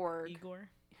Ingeborg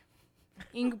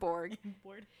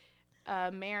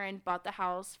Marin bought the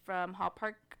house from Hall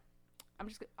Park.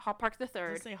 Hall Park the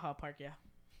Third. Just say Hall Park, yeah.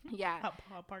 Yeah.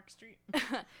 Hall Park Street.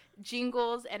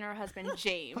 Jingles and her husband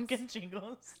James. Fucking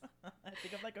Jingles. I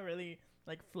think of like a really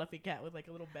like fluffy cat with like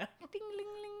a little bell. Ding, ling,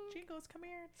 ling. Jingles, come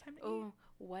here. It's time to eat. Oh,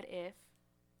 what if?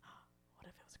 What if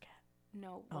it was a cat?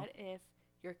 No, Oh. what if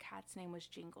your cat's name was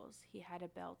Jingles? He had a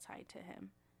bell tied to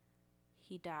him.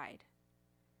 He died.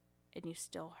 And you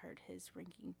still heard his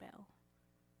ringing bell.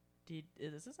 Dude,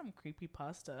 this is some creepy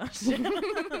pasta shit. All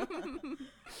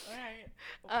right.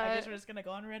 I guess we're just gonna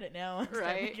go on Reddit now and start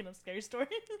right. making up scary stories.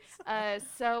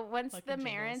 So once Like the the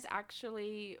Marins Jingles.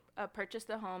 actually purchased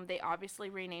the home, they obviously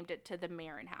renamed it to the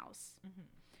Marin House.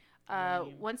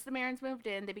 Lame. Once the Marins moved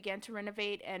in, they began to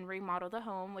renovate and remodel the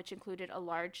home, which included a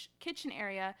large kitchen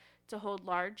area to hold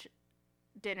large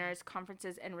dinners,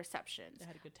 conferences, and receptions. They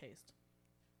had a good taste.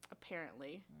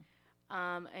 Apparently.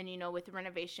 And you know, with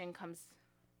renovation comes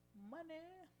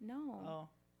Money. Oh.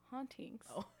 hauntings.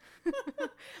 Oh.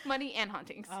 Money and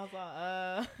hauntings. I was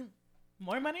like,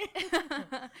 more money?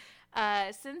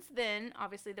 Since then,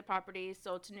 obviously, the property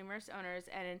sold to numerous owners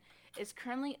and is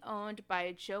currently owned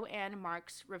by Joanne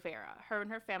Marks Rivera. Her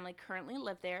and her family currently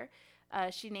live there.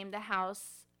 She named the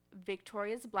house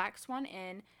Victoria's Black Swan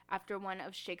Inn after one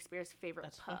of Shakespeare's favorite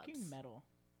That's pubs. fucking metal.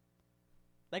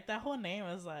 Like, that whole name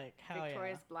is like, hell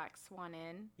Victoria's Black Swan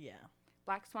Inn. yeah.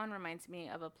 Black Swan reminds me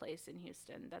of a place in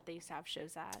Houston that they used to have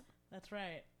shows at. That's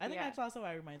right. I think Yeah. that's also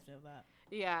why it reminds me of that.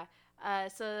 Yeah.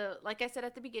 So, like I said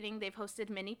at the beginning, they've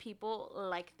hosted many people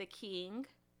like the King,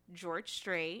 George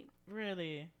Strait.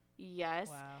 Really? Yes.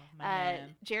 Wow. My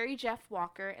man. Jerry Jeff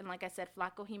Walker, and like I said,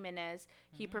 Flaco Jimenez,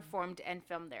 he performed and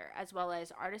filmed there, as well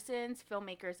as artisans,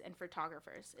 filmmakers, and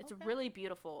photographers. It's Okay. really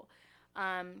beautiful.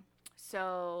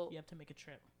 So You have to make a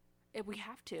trip. we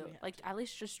have to, We have like, at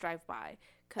least just drive by.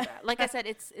 Cause, like I said,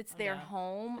 it's their Yeah.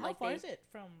 home. How like far they, is it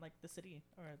from, like, the city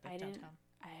or the I didn't- downtown?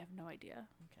 I have no idea.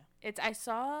 Okay. I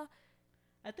saw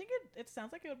I think it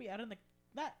sounds like it would be out in the,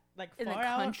 not, like, in far the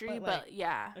out, country, but, but like,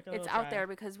 yeah, like a it's little out there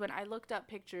drive. because when I looked up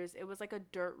pictures, it was like a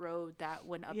dirt road that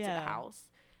went up to the Yeah. house,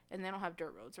 and they don't have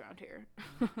dirt roads around here.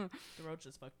 the road's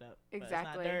just fucked up.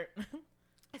 Exactly. But it's not dirt.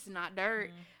 It's not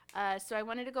dirt. So I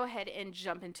wanted to go ahead and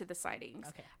jump into the sightings.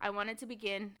 Okay. I wanted to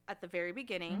begin at the very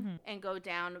beginning and go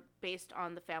down based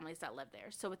on the families that live there.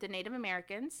 So with the Native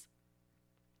Americans,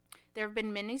 there have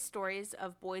been many stories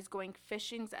of boys going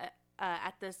fishing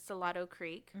at the Salado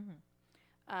Creek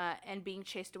and being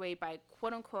chased away by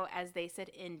quote unquote, as they said,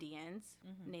 Indians,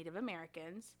 Native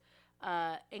Americans,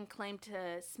 and claimed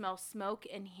to smell smoke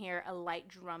and hear a light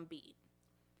drum beat.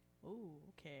 Ooh,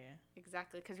 okay.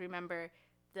 Exactly, because remember,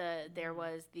 there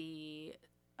was the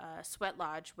sweat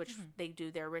lodge, which they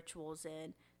do their rituals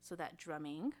in, so that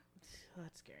drumming.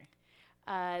 That's scary.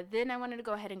 Then I wanted to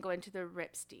go ahead and go into the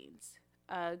Ripsteins.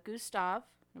 Gustav,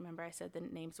 remember I said the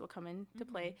names will come into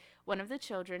play. One of the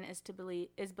children is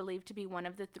believed to be one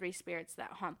of the 3 spirits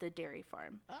that haunt the dairy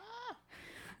farm. Ah!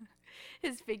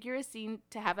 His figure is seen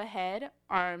to have a head,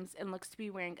 arms, and looks to be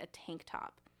wearing a tank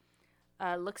top.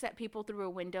 Looks at people through a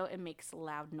window and makes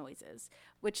loud noises,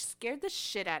 which scared the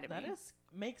shit out of That me.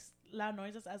 makes loud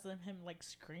noises as in him, like,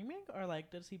 screaming? Or, like,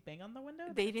 does he bang on the window?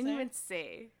 They Does it didn't say? even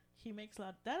say. He makes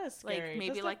loud... That is Like, scary.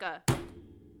 maybe Just like a...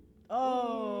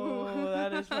 Oh,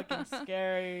 that is fucking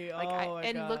scary. Like, oh, my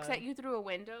and God. looks at you through a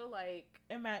window, like...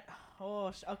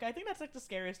 Okay, I think that's, like, the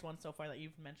scariest one so far that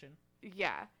you've mentioned.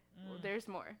 Yeah. Well, there's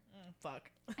more.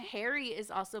 Fuck. Harry is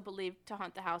also believed to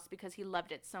haunt the house because he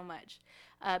loved it so much.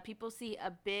 People see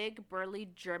a big, burly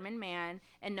German man,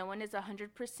 and no one is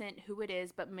 100% who it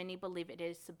is, but many believe it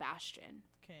is Sebastian.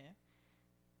 Okay.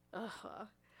 Ugh.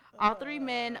 All 3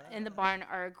 men in the barn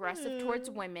are aggressive towards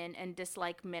women and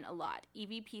dislike men a lot.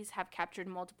 EVPs have captured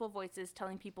multiple voices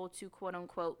telling people to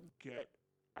quote-unquote Get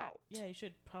out. Yeah, you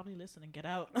should probably listen and get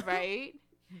out. right?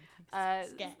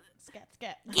 Scat, scat,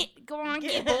 scat. Go on,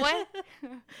 get boy.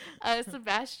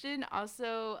 Sebastian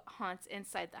also haunts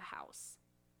inside the house.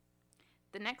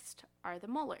 The next are the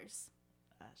Mullers.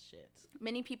 Ah, shit.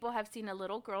 Many people have seen a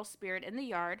little girl spirit in the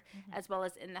yard as well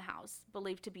as in the house,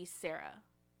 believed to be Sarah,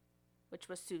 which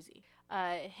was Susie,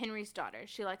 Henry's daughter.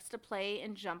 She likes to play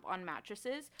and jump on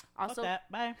mattresses. Also, Fuck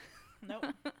that. Bye. Nope.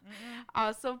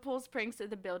 also pulls pranks at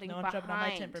the building No one behind. jumping on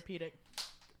my Tempur-Pedic.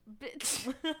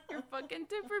 Bitch, you're fucking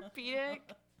Tempur-Pedic.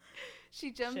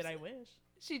 She jumps. Shit, I wish.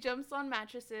 She jumps on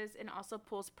mattresses and also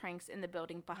pulls pranks in the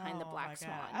building behind the Black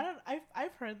Swan.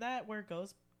 I've heard that where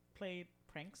ghosts played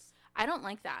pranks. I don't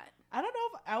like that. I don't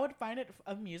know if I would find it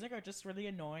amusing or just really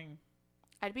annoying.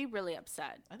 I'd be really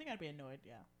upset. I think I'd be annoyed.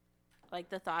 Yeah. Like,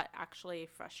 the thought actually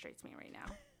frustrates me right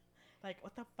now. Like,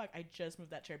 what the fuck? I just moved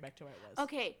that chair back to where it was.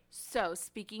 Okay, so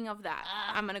speaking of that,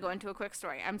 I'm going to go into a quick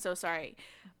story. I'm so sorry.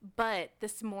 But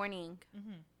this morning,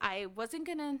 I wasn't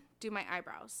going to do my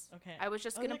eyebrows. Okay. I was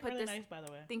just going to look put really this. nice, by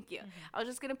the way. Thank you. I was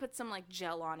just going to put some, like,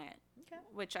 gel on it, Okay.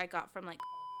 which I got from, like,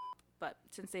 but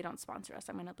since they don't sponsor us,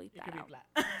 I'm gonna bleep that out.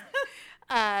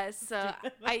 Black. So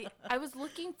I was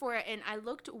looking for it, and I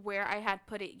looked where I had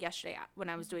put it yesterday when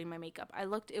I was doing my makeup. I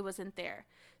looked, it wasn't there.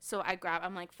 So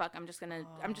I'm like, fuck, I'm just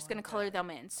gonna color them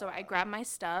in. So I grab my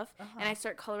stuff and I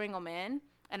start coloring them in,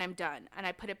 and I'm done. And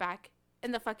I put it back,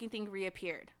 and the fucking thing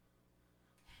reappeared.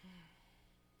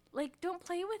 Like, don't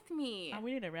play with me.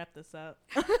 We need to wrap this up.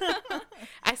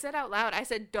 I said out loud, I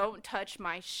said, don't touch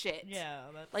my shit. Yeah.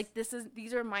 That's... Like,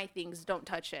 these are my things. Don't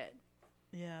touch it.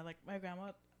 Yeah, like my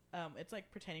grandma, it's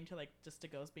like pretending to like just the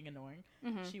ghost being annoying.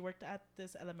 Mm-hmm. She worked at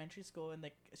this elementary school, and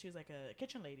she was like a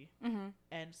kitchen lady. Mm-hmm.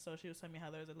 And so she was telling me how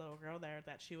there was a little girl there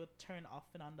that she would turn off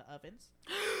and on the ovens.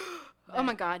 Oh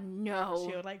my God, no.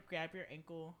 She would like grab your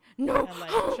ankle no. and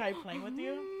like try playing with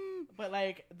you. But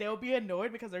like they'll be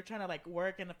annoyed because they're trying to like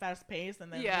work in a fast pace,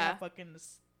 and then fucking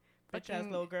bitch ass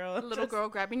little girl. Girl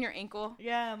grabbing your ankle.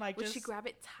 Yeah, and like would she grab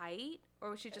it tight,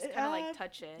 or would she just kind of like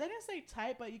touch it? They didn't say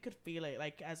tight, but you could feel it,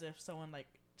 like as if someone like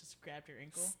just grabbed your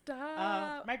ankle.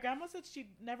 Stop. My grandma said she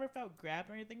never felt grabbed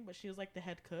or anything, but she was like the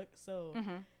head cook, so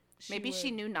maybe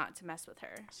she knew not to mess with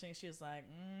her. She was like,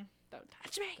 don't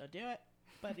touch me. Don't do it.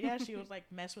 But yeah, she would like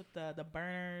mess with the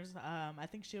burners. I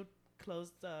think she would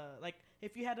close the, like,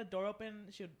 if you had a door open,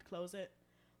 she would close it,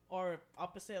 or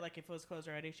opposite, like if it was closed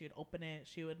already, she would open it.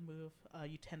 She would move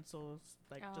utensils,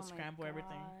 like just scramble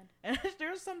everything. And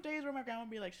there were some days where my grandma would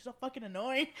be like, she's so fucking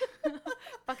annoying.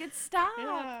 Fucking stop.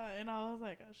 Yeah, and I was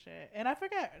like, oh shit. And I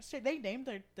forgot, they named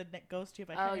the ghost too,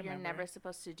 but I can't remember. You're never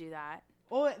supposed to do that.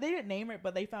 Well, they didn't name it,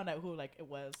 but they found out who like it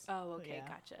was. Oh, okay, so, yeah.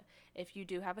 Gotcha. If you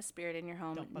do have a spirit in your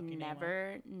home,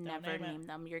 never name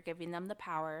them. You're giving them the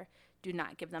power. Do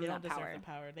not give them that power. The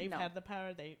power. They've had the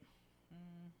power.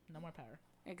 No more power.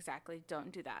 Exactly.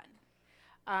 Don't do that.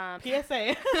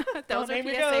 PSA. That was our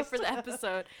PSA for the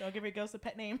episode. Don't give your ghost a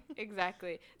pet name.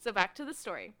 Exactly. So back to the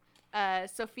story.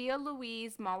 Sophia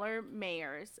Louise Mahler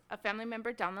Mayers, a family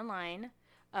member down the line,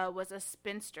 was a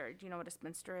spinster. Do you know what a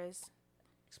spinster is?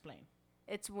 Explain.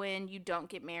 It's when you don't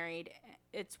get married.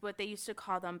 It's what they used to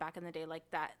call them back in the day, like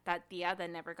that tia that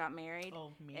never got married.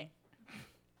 Oh, me.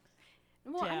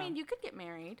 Well, I mean, you could get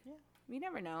married. Yeah. You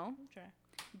never know. I'll try.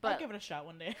 But I'll give it a shot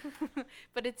one day.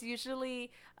 But it's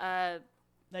usually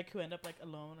like who end up like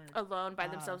alone by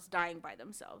themselves, dying by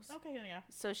themselves. Okay, yeah.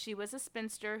 So she was a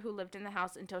spinster who lived in the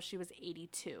house until she was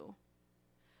 82.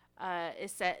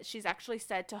 She's actually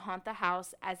said to haunt the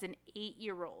house as an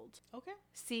 8-year-old. Okay.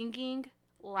 Singing,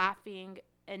 laughing,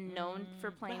 and known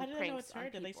for playing pranks on people. How did they know it's her?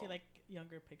 Did they see like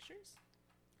younger pictures?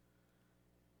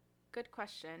 Good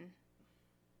question.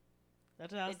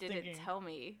 That's what I was thinking. It didn't tell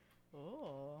me.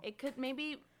 Oh. It could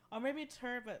maybe. Or maybe it's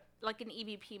her, but like an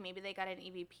EVP. Maybe they got an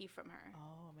EVP from her.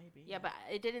 Oh, maybe. Yeah, but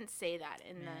it didn't say that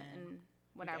in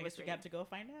when I was reading. You have to go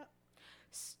find out.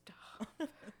 Stop.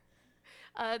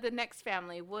 The next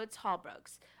family, Woods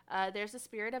Holbrooks. There's a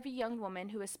spirit of a young woman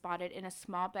who is spotted in a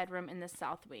small bedroom in the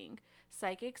south wing.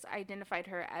 Psychics identified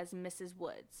her as Mrs.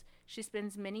 Woods. She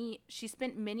spent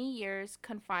many years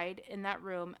confined in that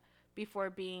room before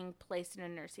being placed in a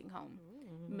nursing home.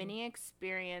 Ooh. Minnie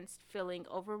experienced feeling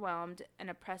overwhelmed, an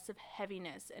oppressive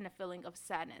heaviness, and a feeling of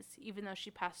sadness, even though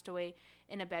she passed away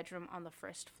in a bedroom on the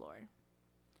first floor.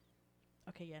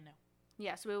 Okay, yeah, no.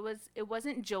 Yeah, so it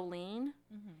wasn't Jolene,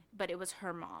 but it was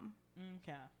her mom.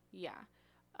 Okay. Yeah.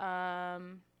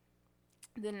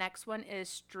 The next one is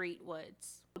Street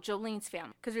Woods. Jolene's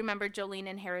family. Because remember, Jolene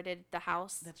inherited the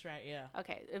house? That's right, yeah.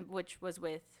 Okay, which was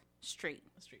with Street.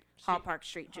 Hallmark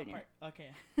Street Jr. Okay.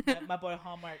 Yeah, my boy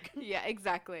Hallmark. Yeah,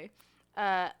 exactly.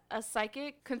 A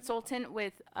psychic consultant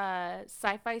with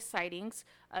Sci-Fi Sightings.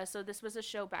 So this was a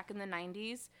show back in the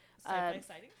 90s. Sci-Fi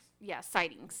Sightings? Yeah,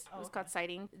 Sightings. It was called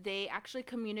Sighting. They actually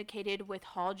communicated with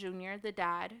Hall Jr., the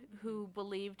dad, who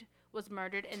believed was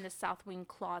murdered in the South Wing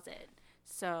closet.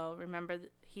 So remember,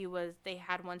 they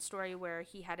had one story where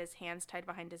he had his hands tied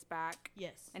behind his back.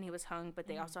 Yes. And he was hung, but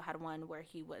they also had one where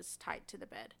he was tied to the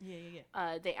bed. Yeah.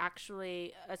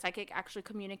 A psychic actually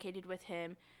communicated with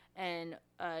him, and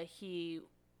he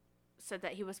said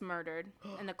that he was murdered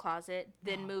in the closet,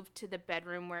 then moved to the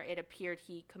bedroom where it appeared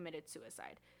he committed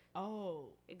suicide. Oh.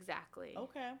 Exactly.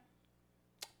 Okay,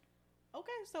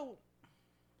 so,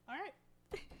 all right.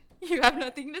 You have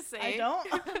nothing to say. I don't.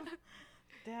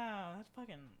 Damn, that's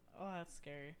fucking, that's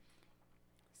scary.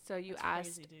 So you that's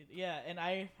asked. Crazy, dude. Yeah,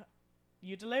 and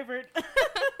you delivered.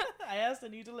 I asked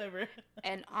and you delivered.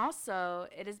 And also,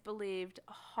 it is believed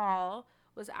Hall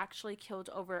was actually killed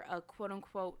over a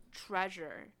quote-unquote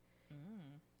treasure.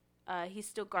 He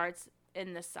still guards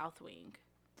in the South Wing.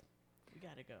 We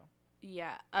gotta go.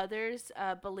 Yeah, others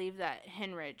believe that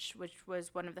Henrich, which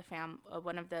was one of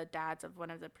the dads of one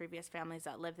of the previous families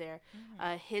that lived there,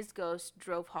 his ghost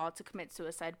drove Hall to commit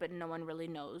suicide, but no one really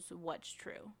knows what's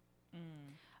true.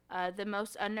 The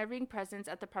most unnerving presence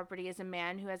at the property is a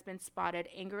man who has been spotted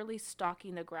angrily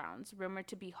stalking the grounds, rumored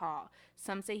to be Hall.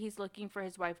 Some say he's looking for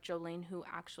his wife Jolene, who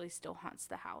actually still haunts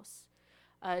the house.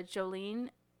 Jolene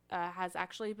has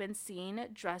actually been seen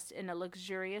dressed in a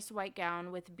luxurious white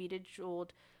gown with beaded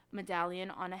jeweled medallion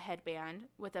on a headband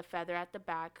with a feather at the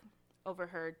back over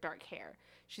her dark hair.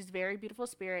 She's a very beautiful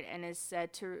spirit and is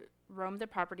said to roam the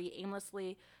property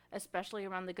aimlessly, especially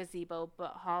around the gazebo,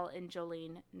 but Hall and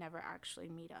Jolene never actually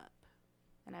meet up.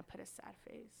 And I put a sad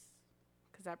face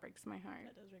because that breaks my heart.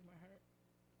 That does break my heart.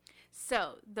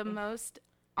 So the most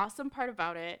awesome part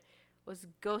about it was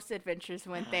Ghost Adventures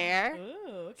went there.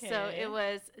 Ooh, okay. So it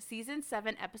was season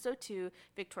 7, episode 2,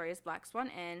 Victoria's Black Swan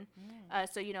Inn.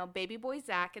 So, you know, baby boy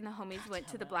Zach and the homies went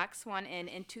to the Black Swan Inn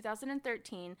in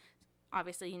 2013.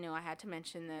 Obviously, you know, I had to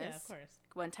mention this. Yeah, of course.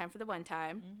 One time for the one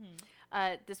time.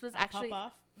 This was actually...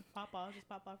 Pop off. Just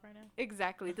pop off right now.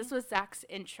 Exactly. This was Zach's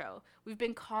intro. We've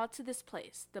been called to this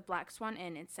place, the Black Swan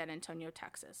Inn in San Antonio,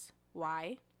 Texas.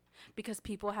 Why? Because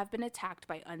people have been attacked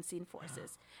by unseen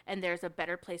forces, and there's a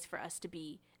better place for us to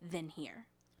be than here.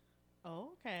 Oh,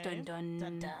 okay. Dun dun.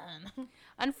 Dun dun.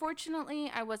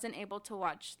 Unfortunately, I wasn't able to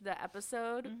watch the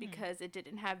episode because it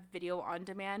didn't have video on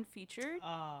demand featured.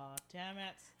 Oh, damn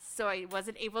it. So I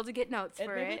wasn't able to get notes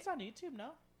for Maybe it. it's on YouTube,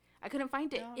 no? I couldn't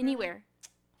find it No, anywhere. Really?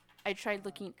 I tried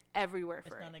looking everywhere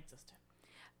for it's it. non-existent.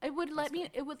 It would let me.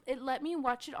 It let me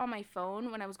watch it on my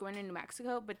phone when I was going to New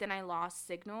Mexico, but then I lost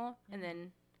signal, and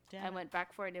then I went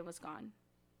back for it and it was gone.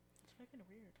 It's fucking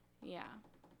weird. Yeah,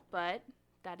 but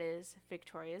that is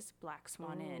Victoria's Black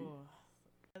Swan Inn.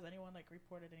 Has anyone like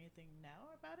reported anything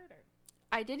now about it, or?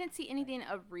 I didn't see anything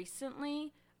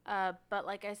recently, but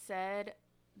like I said,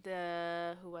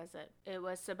 who was it? It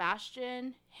was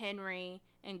Sebastian, Henry,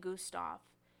 and Gustav.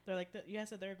 They're like you guys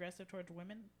said they're aggressive towards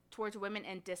women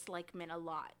And dislike men a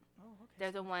lot. Oh, okay.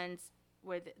 They're the ones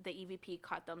where the EVP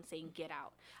caught them saying "get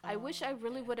out." I wish I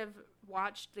really would have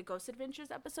watched the Ghost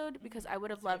Adventures episode because I would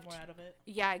have loved more out of it.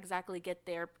 Yeah, exactly. Get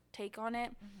their take on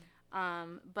it.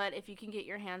 But if you can get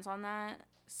your hands on that,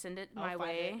 send it my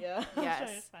way. Yeah.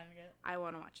 Yes, Finding it. I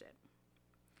want to watch it.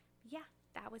 Yeah,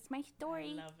 that was my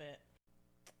story. I love it.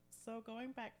 So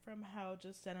going back from how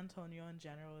just San Antonio in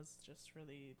general is just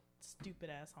really stupid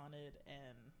ass haunted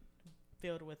and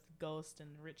filled with ghosts and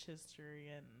rich history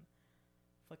and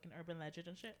fucking urban legend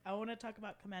and shit, I want to talk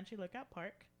about Comanche Lookout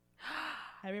Park.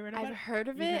 Have you heard about it? I've heard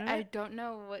of it. I don't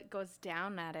know what goes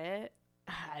down at it.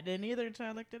 I didn't either until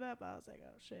I looked it up. I was like,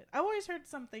 oh shit. I always heard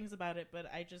some things about it, but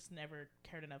I just never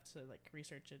cared enough to like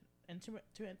research it into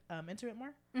it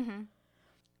more.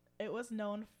 It was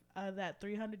known that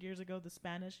 300 years ago the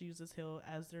Spanish used this hill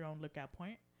as their own lookout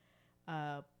point.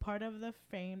 Part of the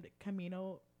famed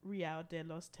Camino Real de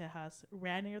los Tejas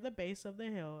ran near the base of the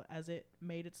hill as it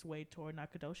made its way toward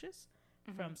Nacogdoches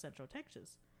from central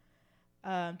Texas.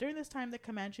 During this time, the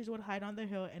Comanches would hide on the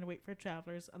hill and wait for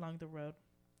travelers along the road.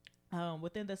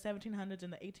 Within the 1700s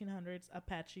and the 1800s,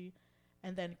 Apache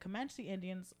and then Comanche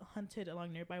Indians hunted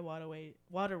along nearby waterways.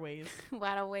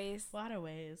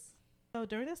 So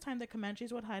during this time, the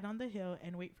Comanches would hide on the hill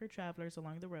and wait for travelers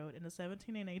along the road. In the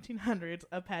 17 and 1800s,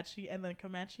 Apache and then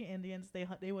Comanche Indians,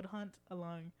 they would hunt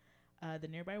along the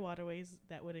nearby waterways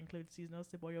that would include Cisno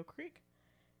Cebollo Creek,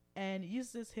 and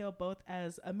use this hill both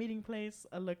as a meeting place,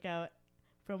 a lookout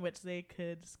from which they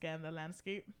could scan the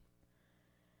landscape.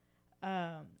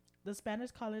 The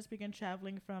Spanish colonists began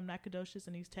traveling from Nacogdoches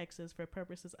in East Texas for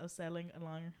purposes of settling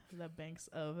along the banks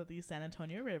of the San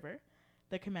Antonio River.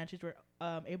 The Comanches were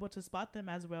able to spot them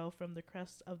as well from the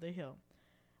crest of the hill.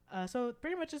 So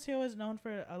pretty much this hill is known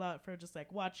for a lot for just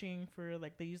like watching, for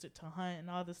like they use it to hunt and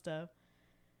all this stuff.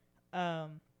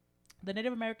 The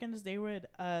Native Americans, they would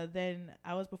then,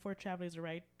 hours before travelers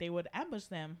arrived, they would ambush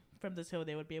them from this hill.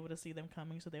 They would be able to see them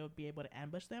coming, so they would be able to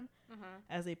ambush them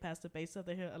as they passed the base of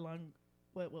the hill along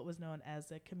what was known as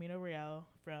the Camino Real,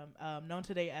 from known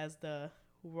today as the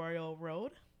Royal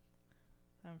Road.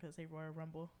 I'm gonna say Royal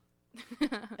Rumble.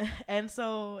 And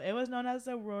so it was known as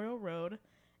the Royal Road,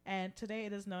 and today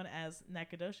it is known as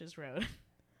Nacogdoches Road,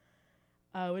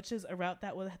 which is a route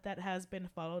that has been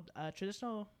followed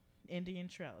traditional Indian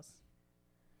trails.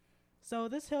 So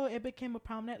this hill, it became a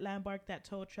prominent landmark that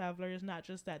told travelers not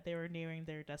just that they were nearing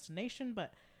their destination,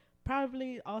 but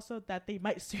probably also that they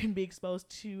might soon be exposed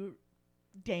to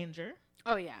danger.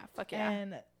 Oh yeah, fuck yeah.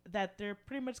 And that they're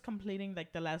pretty much completing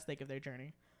like the last leg of their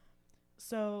journey.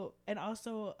 So, and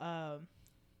also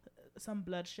some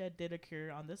bloodshed did occur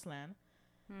on this land.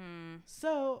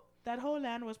 So that whole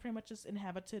land was pretty much just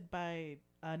inhabited by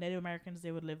Native Americans.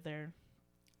 They would live there.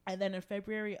 And then in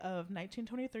February of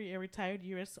 1923, a retired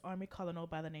U.S. Army colonel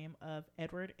by the name of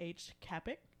Edward H.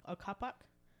 Coppock, or Coppock.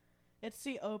 It's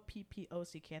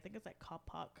Coppock. I think it's like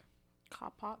Coppock.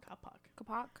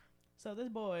 So this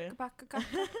boy, Coppock,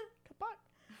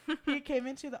 he came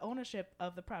into the ownership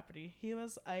of the property. He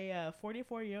was a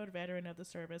 44-year-old veteran of the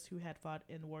service who had fought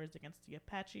in wars against the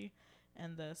Apache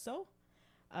and the Sioux,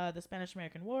 the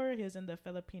Spanish-American War. He was in the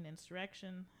Philippine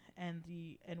Insurrection and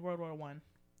World War One.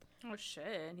 Oh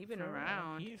shit, he's been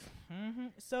around.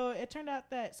 So it turned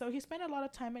out that he spent a lot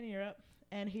of time in Europe,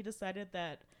 and he decided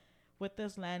that with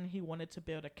this land he wanted to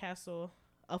build a castle,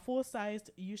 a full-sized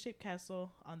U-shaped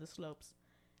castle on the slopes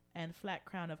and flat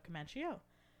crown of Comancheo.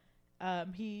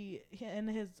 He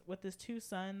and with his two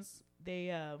sons, they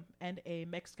and a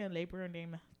Mexican laborer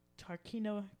named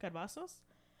Tarquino Cavazos.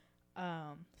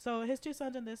 So his two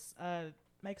sons and this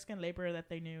Mexican laborer that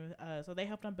they knew, so they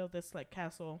helped him build this like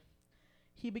castle.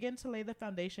 He began to lay the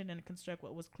foundation and construct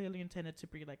what was clearly intended to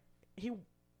be like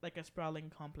a sprawling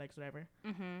complex, whatever.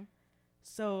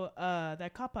 So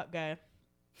that Coppock guy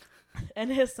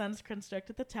and his sons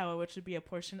constructed the tower, which would be a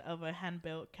portion of a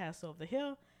hand-built castle of the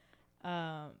hill.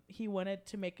 He wanted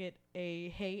to make it a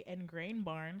hay and grain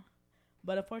barn,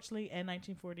 but unfortunately in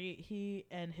 1948, he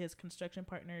and his construction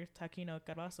partner Tarquino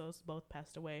Cavazos both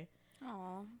passed away.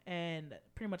 Aww. And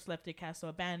pretty much left the castle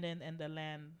abandoned, and the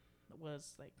land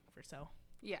was like for sale.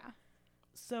 Yeah.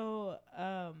 So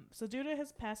due to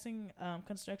his passing,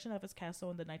 construction of his castle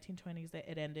in the 1920s,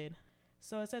 it ended.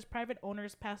 So it says private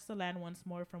owners passed the land once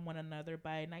more from one another.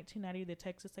 By 1990, the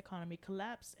Texas economy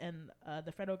collapsed, and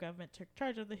the federal government took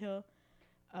charge of the hill.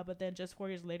 But then just 4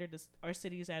 years later, our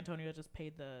city, San Antonio, just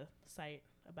paid the site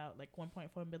about like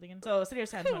 $1.4 million. So city of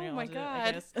San Antonio, oh my God.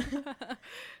 I guess.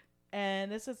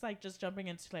 And this is like just jumping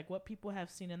into like what people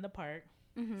have seen in the park.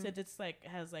 Since it's like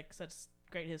has like such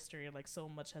great history, like so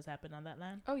much has happened on that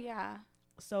land. Oh yeah.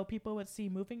 So people would see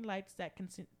moving lights that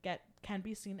can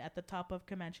be seen at the top of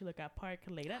Comanche Lookout Park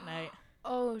late at night.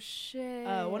 Oh shit.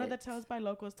 One of the tales by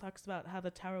locals talks about how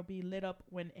the tower would be lit up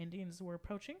when Indians were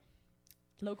approaching.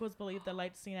 Locals believe the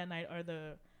lights seen at night are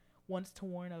the ones to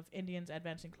warn of Indians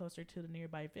advancing closer to the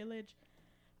nearby village.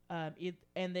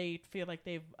 And they feel like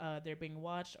they're being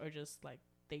watched, or just like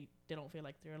they don't feel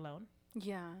like they're alone.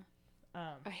 Yeah.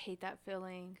 I hate that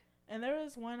feeling. And there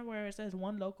is one where it says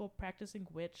one local practicing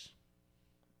witch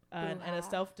and a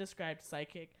self-described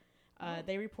psychic.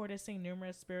 They reported seeing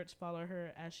numerous spirits follow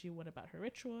her as she went about her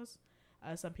rituals.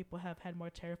 Some people have had more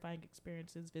terrifying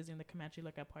experiences visiting the Comanche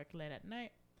Lookout Park late at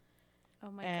night. Oh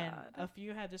my and God. A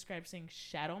few have described seeing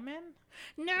shadow men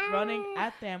no running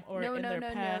at them or in their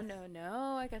path.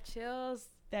 No, I got chills.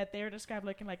 That they were described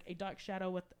looking like a dark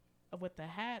shadow with a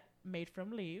hat made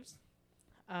from leaves.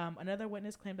 Another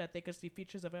witness claimed that they could see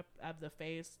features of the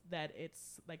face, that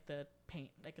it's like the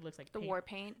paint, like it looks like the paint. war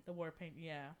paint. The war paint,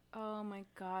 yeah. Oh my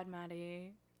God,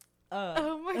 Maddie.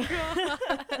 Oh my God.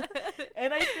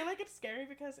 And I feel like it's scary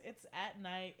because it's at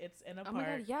night. It's in a park. Oh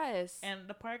my God, yes. And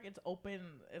the park, it's open.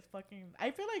 It's fucking.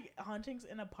 I feel like hauntings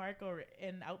in a park or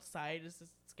outside is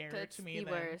just scarier to me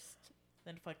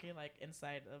than fucking like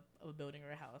inside of a building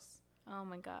or a house. Oh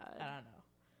my God. I don't know.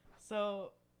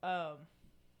 So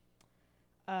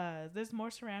there's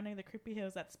more surrounding the creepy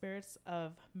hills, that spirits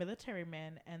of military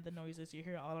men and the noises you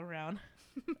hear all around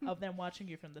of them watching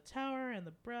you from the tower and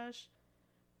the brush.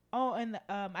 Oh, and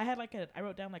I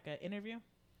wrote down like an interview.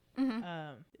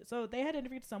 So they had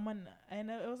interviewed someone, and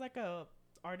it was like a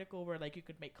article where like you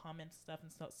could make comments and stuff,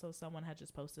 and so someone had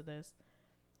just posted this,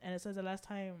 and it says the last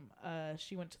time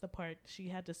she went to the park, she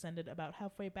had descended about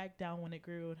halfway back down when it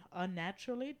grew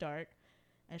unnaturally dark,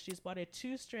 and she spotted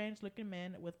two strange-looking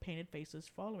men with painted faces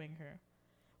following her.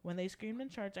 When they screamed and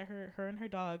charged at her, her and her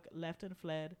dog left and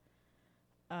fled.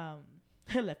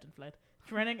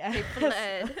 Running as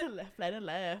fled and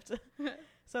left.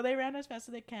 So they ran as fast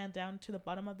as they can down to the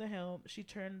bottom of the hill. She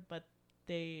turned, but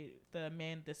the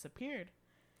man disappeared.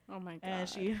 Oh my God. And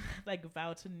she like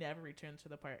vowed to never return to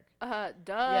the park.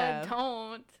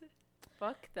 Don't.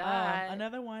 Fuck that.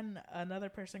 Another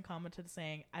person commented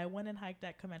saying, I went and hiked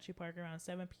at Comanche Park around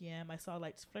 7 p.m. I saw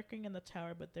lights flickering in the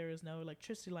tower, but there is no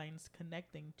electricity lines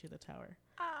connecting to the tower.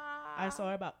 I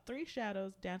saw about 3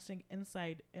 shadows dancing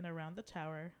inside and around the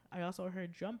tower. I also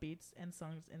heard drum beats and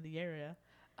songs in the area.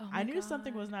 I knew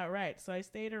something was not right, so I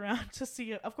stayed around to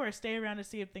see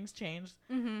if things changed.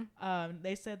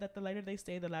 They said that the later they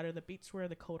stayed, the louder the beats were,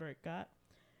 the colder it got.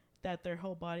 that their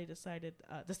whole body started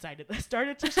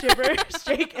to shiver,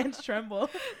 shake, and tremble.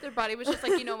 Their body was just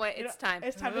like, you know what? It's time.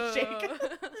 It's time to shake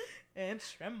and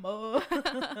tremble.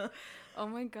 Oh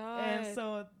my god. And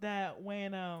so that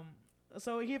when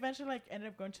so he eventually like ended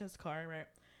up going to his car,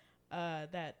 right?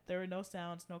 That there were no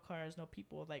sounds, no cars, no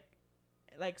people, like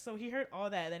so he heard all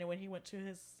that. And then when he went to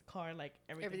his car, like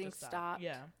everything just stopped.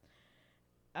 Yeah.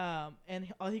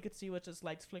 And all he could see was just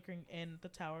lights flickering in the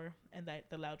tower and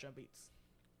the loud drum beats.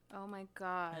 Oh my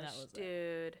gosh,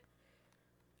 dude.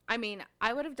 I mean,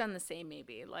 I would have done the same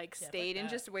maybe. Like, stayed and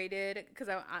just waited. Because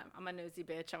I'm a nosy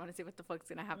bitch. I want to see what the fuck's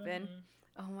going to happen. Mm-hmm.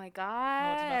 Oh my god.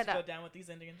 Oh, it's about to go down with these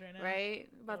Indians right now. Right?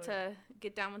 About to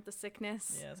get down with the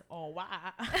sickness. Yes. Oh,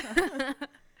 wow.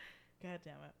 God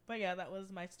damn it. But yeah, that was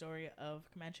my story of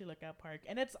Comanche Lookout Park.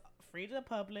 And it's free to the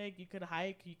public. You could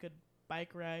hike. You could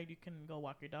bike ride. You can go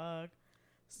walk your dog.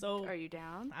 So are you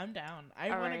down? I'm down.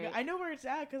 I want to go. I know where it's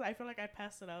at because I feel like I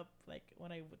passed it up like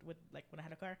when I would like when I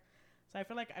had a car. So I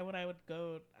feel like when I would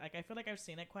go, like I feel like I've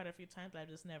seen it quite a few times, but I've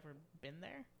just never been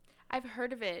there. I've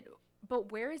heard of it,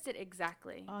 but where is it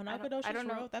exactly? On Nacogdoches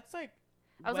Road. That's like.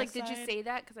 I was like, did you say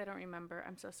that? Because I don't remember.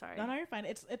 I'm so sorry. No, you're fine.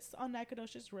 It's on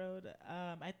Nacogdoches Road.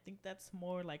 I think that's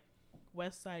more like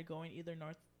west side going either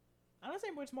north. I don't say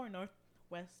it's more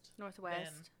northwest.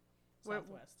 Northwest.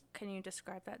 Southwest. Can you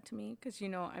describe that to me? Because you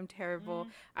know I'm terrible.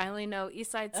 I only know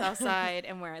east side, south side,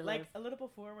 and where I live. Like a little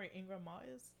before where Ingram Mall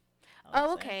is.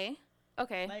 Oh, okay.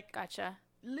 Okay, like, gotcha.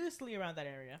 Loosely around that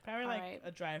area. Probably like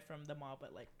a drive from the mall,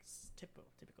 but like typical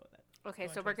of that. Okay,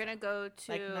 so we're going to go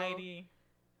to like 90.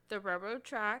 The railroad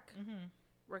track. Mm-hmm.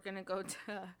 We're going to go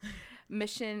to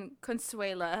Mission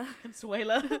Consuela.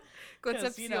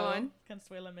 Concepcion.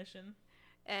 Consuela Mission.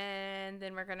 And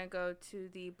then we're going to go to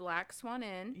the Black Swan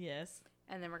Inn. Yes.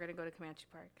 And then we're going to go to Comanche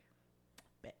Park.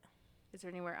 Bet. Is there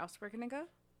anywhere else we're going to go?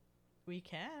 We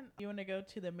can. You want to go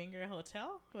to the Minger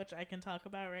Hotel, which I can talk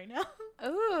about right now?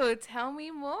 Ooh, tell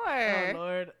me more. Oh,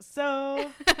 Lord.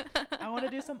 So, I want to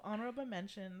do some honorable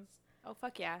mentions. Oh,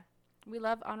 fuck yeah. We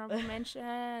love honorable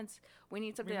mentions. We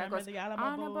need something that goes, the Alamo.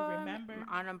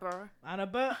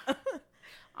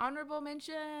 honorable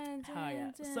mentions. Oh,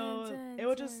 yeah. So, it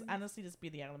would just honestly just be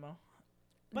the Alamo.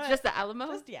 But just the Alamo?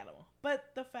 Just the Alamo.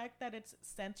 But the fact that it's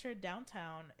centered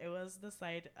downtown, it was the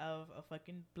site of a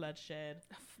fucking bloodshed.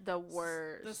 The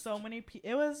worst. There's so many people.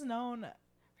 It was known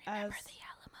Remember as... the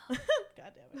Alamo.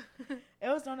 God damn it. It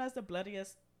was known as the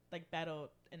bloodiest like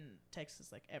battle in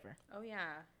Texas like ever. Oh,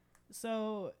 yeah.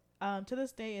 So, to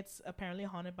this day, it's apparently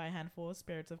haunted by a handful of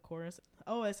spirits, of course.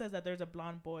 Oh, it says that there's a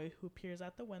blonde boy who peers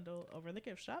out the window over the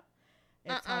gift shop.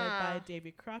 It's haunted by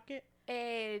Davy Crockett.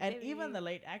 Hey, and even the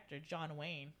late actor John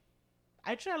Wayne.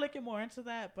 I try looking more into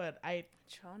that, but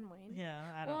John Wayne. Yeah,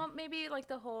 I don't. Well, maybe like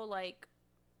the whole like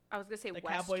I was gonna say the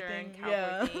Western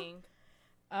cowboy thing.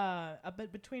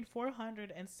 But between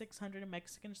 400 and 600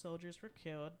 Mexican soldiers were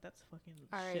killed. That's a fucking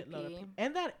shitload of people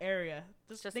in that area.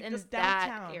 Just in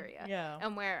that area. Yeah.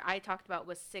 And where I talked about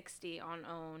was 60 on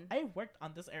own. I worked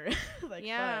on this area. Like,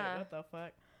 yeah. What the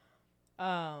fuck?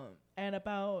 And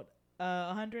about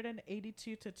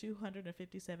 182 to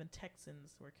 257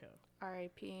 Texans were killed.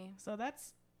 R.I.P. So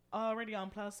that's already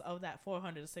on plus of that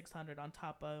 400 to 600 on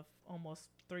top of almost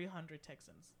 300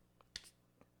 Texans.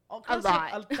 A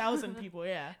lot. 1,000 people,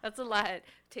 yeah. That's a lot.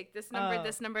 Take this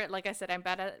number. Like I said, I'm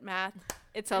bad at math.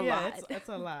 It's a lot. It's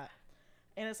a lot.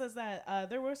 And it says that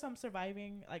there were some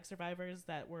survivors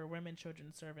that were women,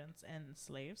 children, servants, and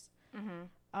slaves.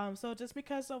 Mm-hmm. So just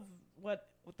because of what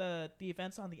the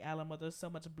events on the Alamo, there's so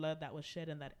much blood that was shed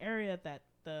in that area that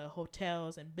the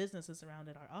hotels and businesses around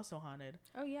it are also haunted.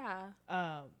 Oh yeah.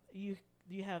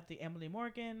 You have the Emily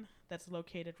Morgan that's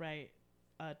located right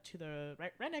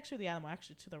next to the Alamo,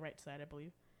 actually to the right side, I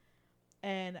believe.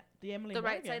 And the Emily Morgan,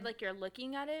 right side, like you're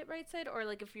looking at it, right side, or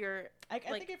like if you're I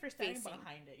think if you're standing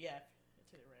behind it, yeah,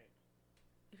 to the right.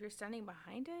 If you're standing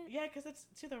behind it, yeah, because it's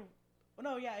to the.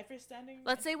 No, yeah, if you're standing.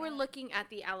 Let's say we're looking at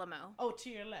the Alamo. Oh, to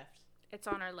your left. It's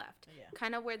on our left. Yeah.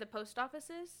 Kind of where the post office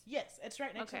is? Yes, it's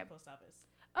right next to the post office.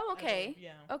 Oh, okay.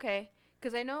 Yeah. Okay.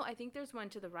 Because I think there's one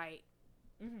to the right.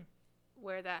 Mm-hmm.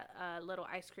 Where that little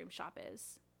ice cream shop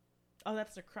is. Oh,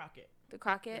 that's the Crockett. The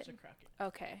Crockett? That's the Crockett.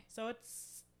 Okay. So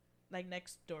it's like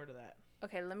next door to that.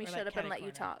 Okay, let me shut up and let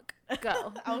you talk.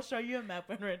 Go. I'll show you a map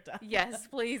when we're done. Yes,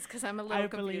 please, because I'm a little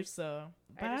confused. I believe so.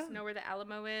 I just know where the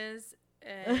Alamo is.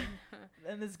 And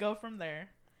let's go from there.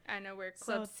 I know where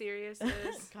Club Sirius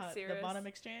is. The Bottom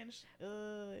Exchange.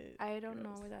 I don't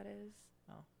know where that is.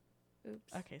 Oh.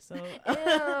 Oops. Okay, so.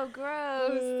 Ew,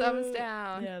 gross. Thumbs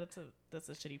down. Yeah, that's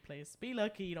a shitty place. Be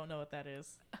lucky you don't know what that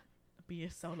is. Be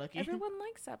so lucky. Everyone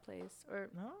likes that place. Or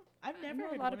no, I've never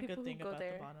heard a lot of people good thing about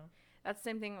there. The Bottom. That's the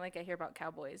same thing like I hear about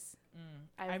cowboys.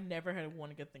 I've never heard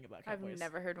one good thing about cowboys. I've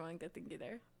never heard one good thing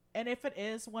either. And if it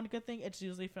is one good thing, it's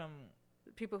usually from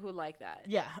people who like that.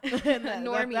 Yeah.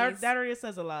 Normies. That already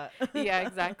says a lot. Yeah,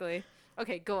 exactly.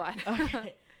 Okay, go on.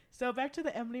 Okay. So back to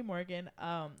the Emily Morgan.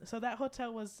 So that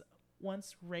hotel was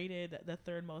once rated the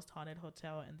third most haunted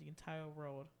hotel in the entire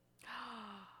world.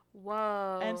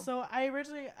 Whoa. And so I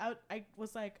originally, I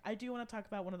was like, I do want to talk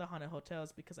about one of the haunted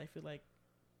hotels because I feel like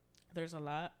there's a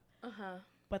lot. Uh-huh.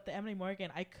 But the Emily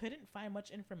Morgan, I couldn't find much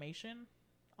information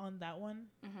on that one.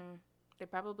 Mm-hmm. They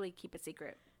probably keep it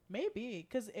secret. Maybe,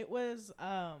 because it was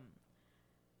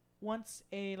once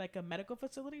a medical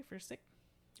facility for sick.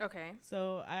 Okay.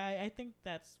 So I think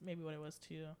that's maybe what it was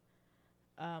too.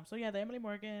 So yeah, the Emily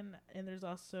Morgan, and there's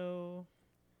also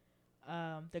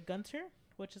the Gunter,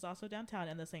 which is also downtown,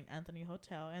 and the St. Anthony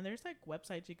Hotel. And there's like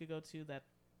websites you could go to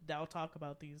that'll talk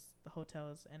about the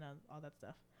hotels and all that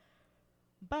stuff.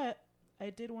 But I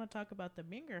did want to talk about the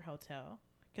Menger Hotel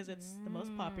because it's the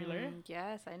most popular.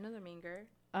 Yes, I know the Menger.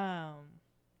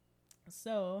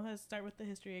 So let's start with the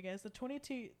history, I guess. The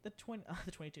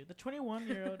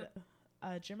 21-year-old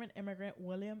German immigrant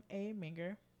William A.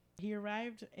 Menger. He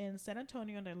arrived in San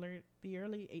Antonio in the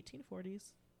early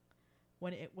 1840s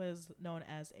when it was known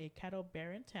as a cattle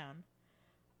barren town.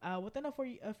 Within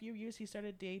a few years, he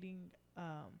started dating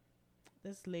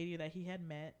this lady that he had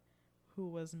met who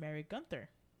was Mary Gunther.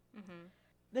 Mm-hmm.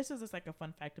 This is just like a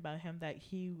fun fact about him that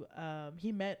he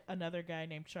met another guy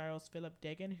named Charles Philip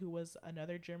Degen, who was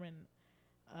another German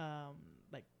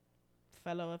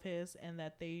fellow of his, and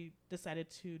that they decided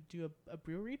to do a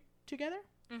brewery together.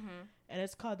 Mm-hmm. And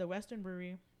it's called the Western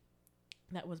Brewery.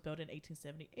 That was built in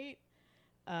 1878.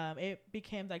 It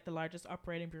became like the largest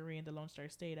operating brewery in the Lone Star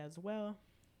State as well.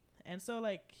 And so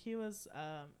like he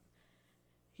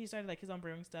started like his own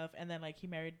brewing stuff, and then like he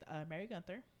married Mary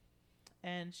Gunther,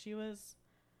 and she was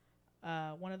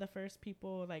one of the first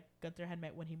people like Gunther had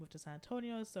met when he moved to San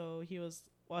Antonio. So he was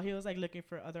like looking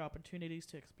for other opportunities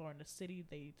to explore in the city,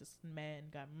 they just met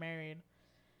and got married.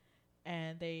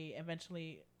 And they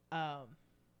eventually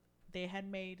they had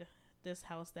made this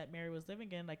house that Mary was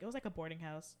living in, like it was like a boarding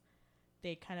house.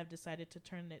 They kind of decided to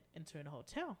turn it into a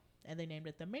hotel, and they named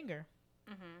it the Menger.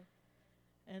 Mm-hmm.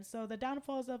 And so the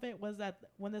downfalls of it was that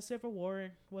when the Civil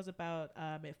War was about,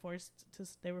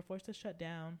 they were forced to shut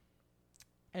down.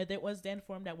 And it was then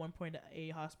formed at one point a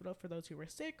hospital for those who were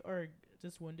sick or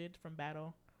just wounded from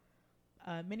battle.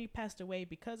 Many passed away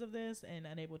because of this and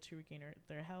unable to regain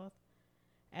their health.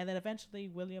 And then eventually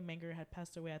William Menger had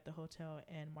passed away at the hotel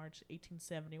in March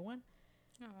 1871.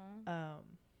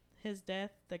 His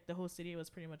death, like the whole city was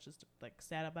pretty much just like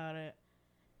sad about it.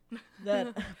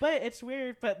 But it's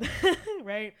weird, but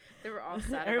right? They were all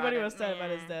sad. Everybody was sad about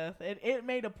his death. It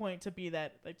made a point to be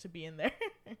that, like, to be in there.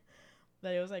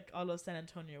 That it was like all those San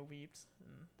Antonio weeps.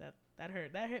 That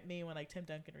hurt. That hit me when like Tim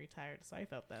Duncan retired, so I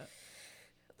felt that.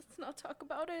 Let's not talk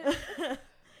about it.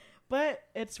 But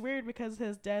it's weird because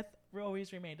his death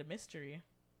always remained a mystery.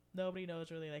 Nobody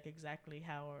knows really like exactly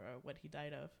how or what he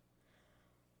died of.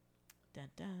 Dun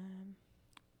dun.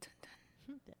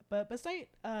 But despite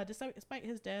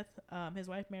his death, his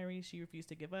wife Mary, she refused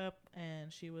to give up, and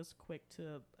she was quick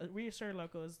to reassure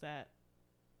locals that,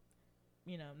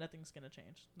 you know, nothing's gonna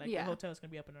change. Like the hotel's gonna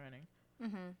be up and running.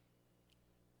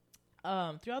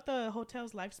 Mm-hmm. Throughout the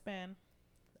hotel's lifespan,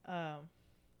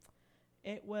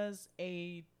 it was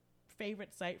a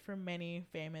favorite site for many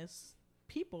famous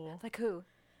people. Like who?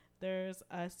 There's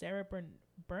Sarah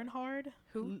Bernhardt,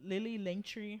 who? Lily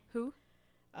Langtry, who?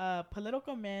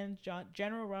 Political man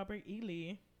General Robert E.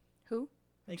 Lee. Who?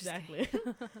 Exactly.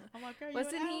 I'm like,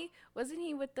 wasn't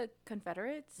he with the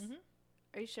Confederates? Mm-hmm.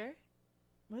 Are you sure?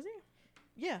 Was he?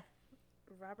 Yeah.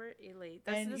 Robert E. Lee.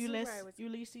 And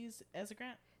Ulysses S.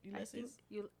 Grant. Ulysses.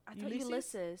 I thought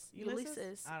Ulysses.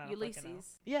 I don't know.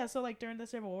 Ulysses. Yeah. So like during the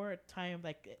Civil War time,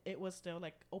 like it was still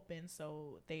like open.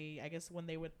 So I guess when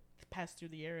they would pass through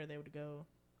the area, they would go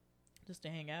just to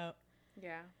hang out.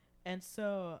 Yeah. And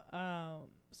so,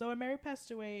 so when Mary passed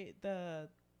away, the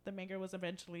Menger was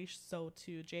eventually sold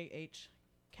to J.H.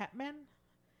 Chapman.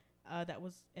 It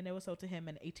was sold to him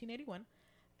in 1881.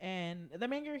 And the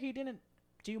Menger, he didn't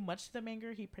do much to the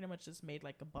Menger. He pretty much just made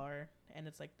like a bar, and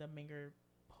it's like the Menger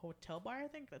Hotel Bar, I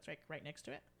think that's right next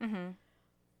to it. Mm-hmm.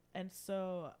 And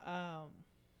so,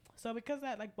 so because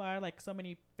that like bar, like so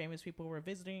many famous people were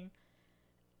visiting,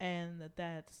 and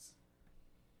that's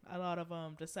a lot of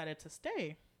them decided to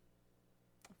stay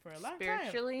for a long time.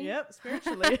 Spiritually? Yep,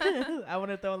 spiritually. I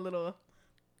want to throw a little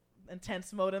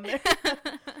intense mode in there.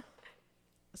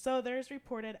 So there's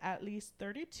reported at least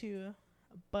 32,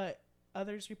 but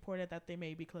others reported that they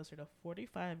may be closer to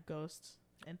 45 ghosts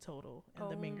in total in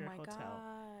the Menger Hotel.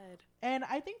 God. And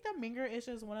I think the Menger is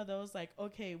just one of those, like,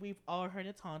 okay, we've all heard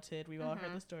it's haunted. We've all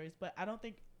heard the stories. But I don't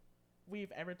think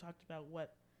we've ever talked about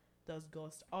what those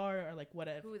ghosts are or, like, what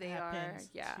Who they happens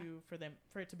are.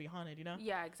 for it to be haunted, you know?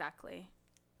 Yeah, exactly.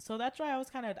 So that's why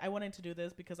I wanted to do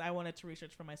this, because I wanted to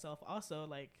research for myself also,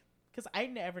 like, because I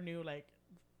never knew, like,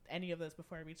 any of this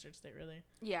before I researched it, really.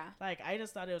 Yeah. Like, I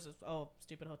just thought it was just,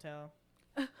 stupid hotel.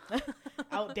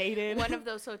 Outdated. One of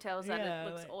those hotels that Yeah,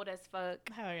 looks like, old as fuck.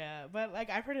 Hell yeah. But, like,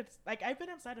 I've heard it's, like, I've been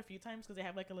inside a few times because they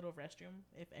have, like, a little restroom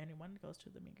if anyone goes to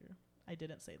the Menger. I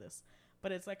didn't say this.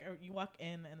 But it's, like, you walk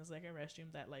in and it's, like, a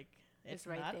restroom that, like, it's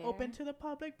right not there. open to the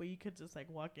public, but you could just, like,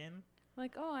 walk in.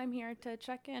 Like, oh, I'm here to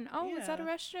check in. Oh, is that a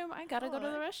Yeah. restroom? I gotta go to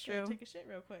the restroom. Take a shit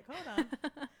real quick. Hold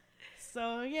on.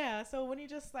 So, yeah. So, when you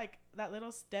just, like, that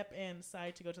little step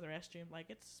inside to go to the restroom, like,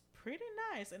 it's pretty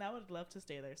nice. And I would love to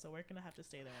stay there. So, we're going to have to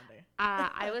stay there one day.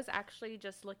 I was actually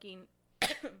just looking.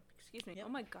 Excuse me. Yep. Oh,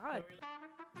 my God.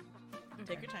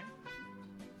 Take your time.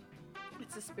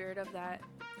 It's the spirit of that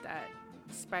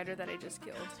spider that I just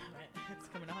killed. Damn it. It's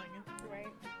coming to haunt you. Right.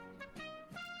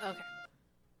 Okay.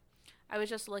 I was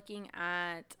just looking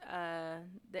at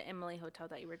the Emily Hotel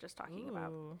that you were just talking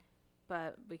about. Ooh.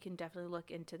 But we can definitely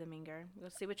look into the Menger. We'll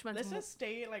see which one's Let's just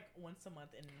stay, like, once a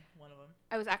month in one of them.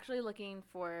 I was actually looking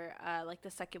for like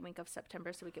the second week of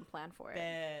September so we can plan for it.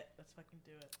 Bet. Let's fucking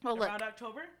do it. Well, Around look.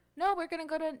 October? No, we're gonna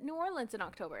go to New Orleans in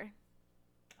October,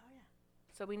 Oh, yeah.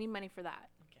 so we need money for that.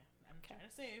 Okay. I'm trying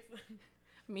to save.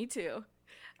 Me too.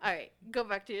 All right, go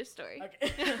back to your story.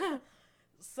 Okay.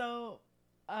 So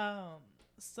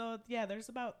yeah, there's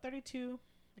about 32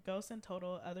 ghosts in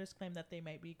total. Others claim that they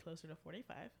might be closer to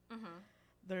 45. Mm-hmm.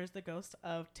 There's the ghost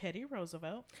of Teddy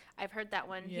Roosevelt. I've heard that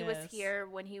one. He was Yes. here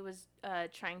when he was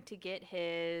trying to get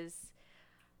his.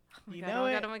 Oh my You God, know oh my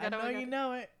it. God, oh my God, I oh know my you God.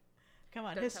 know it. Come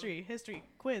on, Don't tell history,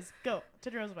 quiz, go.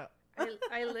 Teddy Roosevelt.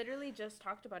 I literally just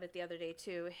talked about it the other day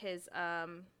too. His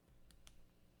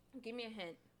give me a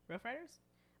hint. Rough Riders?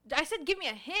 I said give me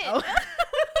a hint. Oh.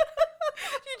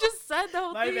 You just said the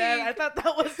whole My thing. bad. I thought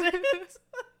that was it.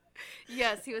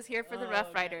 Yes, he was here for the Oh, Rough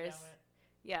God Riders. damn it.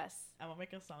 Yes, I'm gonna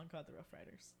make a song called The Rough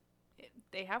Riders.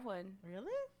 they have one.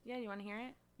 Really? Yeah, you want to hear it?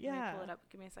 Let me Yeah. pull it up.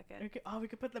 Give me a second. We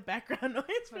could put the background noise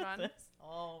Hold for on. this.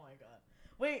 Oh my god.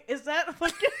 Wait, is that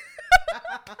fucking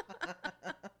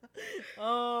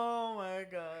Oh my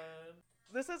god.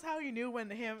 This is how you knew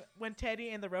when Teddy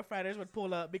and the Rough Riders would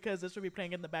pull up, because this would be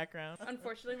playing in the background.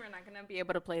 Unfortunately, we're not gonna be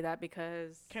able to play that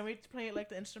because Can we play it like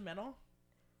the instrumental?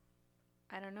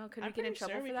 I don't know. Could I'm we get in pretty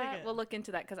trouble sure for we could that? get- We'll look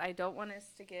into that because I don't want us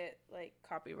to get like We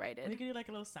copyrighted. could do like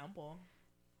a little sample.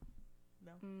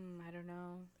 No. I don't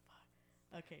know.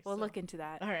 Okay. We'll so- look into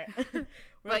that. All right.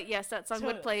 But yes, that song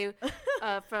would play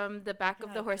from the back of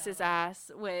the God horse's damn ass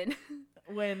when.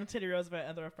 When Teddy Roosevelt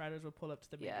and the Rough Riders would pull up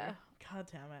to the Menger. Yeah. God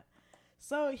damn it.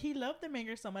 So he loved the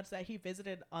Menger so much that he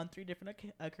visited on 3 different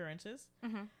occurrences.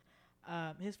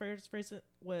 Mm-hmm. His first visit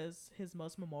was his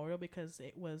most memorial because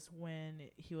it was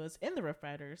when he was in the Rough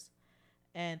Riders.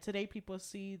 And today people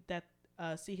see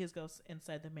his ghost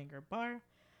inside the Menger bar.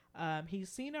 He's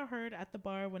seen or heard at the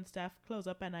bar when staff close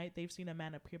up at night. They've seen a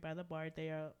man appear by the bar.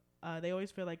 They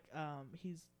always feel like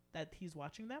he's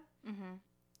watching them. Mm-hmm.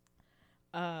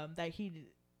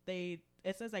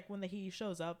 It says like when he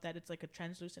shows up that it's like a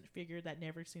translucent figure that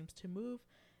never seems to move,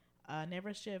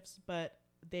 never shifts, but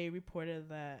they reported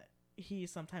that he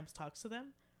sometimes talks to them.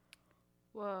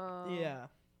 Whoa. Yeah.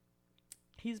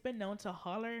 He's been known to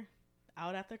holler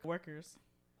out at the workers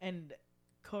and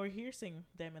coercing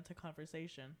them into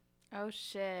conversation. Oh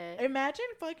shit. Imagine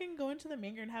fucking going to the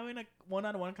Menger and having a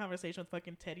one-on-one conversation with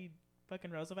fucking Teddy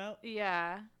fucking Roosevelt.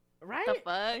 Yeah. Right? The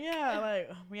fuck? Yeah, like,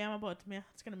 I'm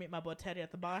just gonna meet my boy Teddy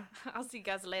at the bar. I'll see you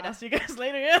guys later. I'll see you guys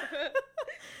later, yeah.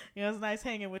 Yeah, it was nice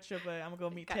hanging with you, but I'm gonna go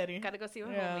meet Teddy. Gotta go see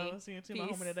my Yeah, homie. I'll see my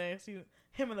Peace. homie today. See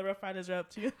him and the Rough Riders are up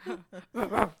too.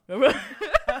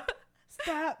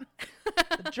 Stop.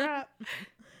 Drop.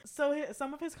 So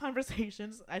some of his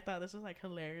conversations, I thought this was like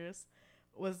hilarious,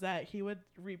 was that he would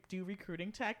do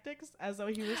recruiting tactics as though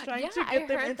he was trying to Yeah, get I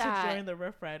them heard into that. join the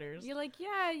Rough Riders. You're like,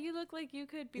 yeah, you look like you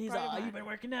could be He's part all, of you that. been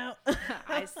working out?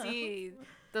 I see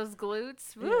those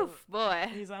glutes. Yeah. Woof, boy.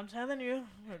 I'm telling you,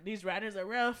 these riders are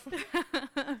rough.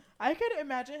 I could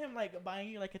imagine him like buying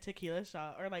you like a tequila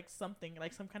shot or like something,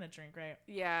 like some kind of drink, right?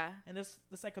 Yeah. And this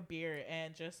like a beer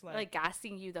and just Like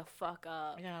gassing you the fuck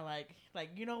up. yeah, like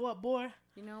you know what, boy?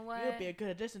 You know what? You'll be a good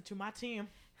addition to my team.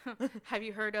 Have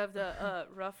you heard of the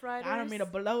Rough Riders? I don't mean to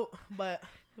bloat, but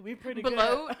we pretty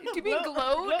Bloat? good. Do you mean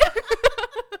gloat?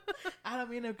 I don't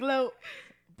mean to gloat,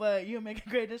 but you'll make a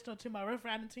great addition to my Rough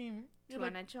Riding team. Do you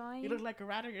want to join? You look like a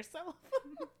rider yourself.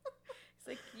 It's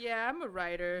like, yeah, I'm a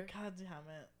writer. God damn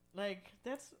it. Like,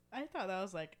 I thought that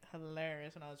was, like,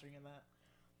 hilarious when I was reading that.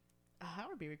 I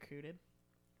would be recruited.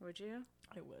 Would you?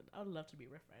 I would. I would love to be a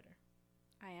Rough Rider.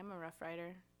 I am a Rough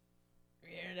Rider.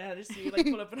 Yeah, I just see you, like,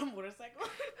 pull up in a motorcycle.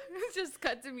 Just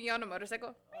cut to me on a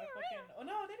motorcycle. Oh,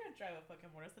 no, they didn't drive a fucking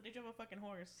motorcycle. They drove a fucking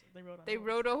horse. They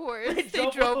rode a horse. They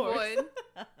drove drove one.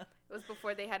 It was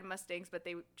before they had Mustangs, but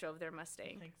they drove their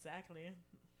Mustang. Exactly.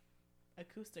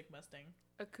 Acoustic Mustang.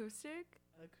 Acoustic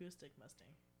Mustang.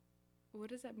 What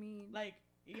does that mean? Like,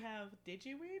 you have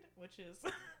digiweed, which is,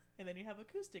 and then you have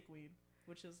acoustic weed,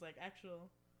 which is like actual.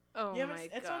 Oh my god!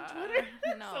 It's on Twitter.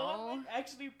 No, Someone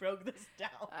actually broke this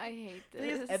down. I hate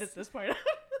this. Please edit this part out.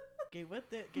 Get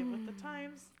with it. Get with the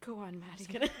times. Go on, Maddie. Just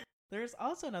kidding. There's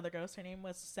also another ghost. Her name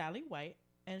was Sally White,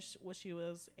 and she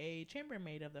was a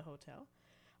chambermaid of the hotel.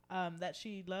 That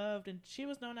she loved, and she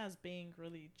was known as being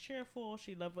really cheerful.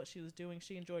 She loved what she was doing.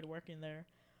 She enjoyed working there.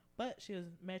 But she was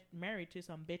married to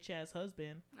some bitch-ass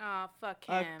husband. Oh, fuck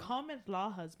him. A common law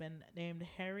husband named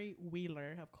Harry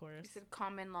Wheeler, of course. You said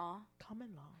common law? Common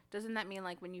law. Doesn't that mean,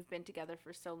 like, when you've been together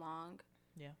for so long?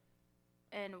 Yeah.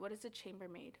 And what is a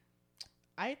chambermaid?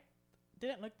 I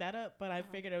didn't look that up, but I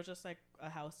figured it was just, like, a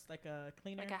house, like a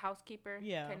cleaner. Like a housekeeper?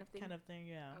 Yeah. Kind of thing,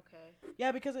 yeah. Okay.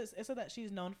 Yeah, because it said that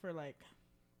she's known for, like...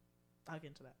 I'll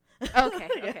get into that.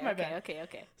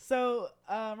 Okay. So,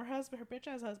 her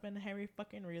bitch-ass husband, Harry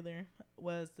fucking Wheeler,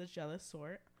 was the jealous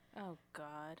sort. Oh,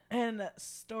 God. And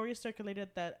stories circulated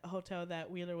that hotel that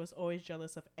Wheeler was always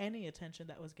jealous of any attention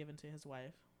that was given to his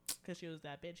wife. Because she was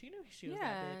that bitch. He knew she was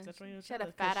that bitch. That's why he was She had a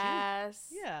jealous, fat ass.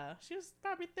 Yeah. She was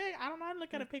probably thick. I don't know. I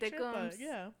look at a picture, but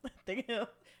yeah. Thickums.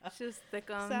 She was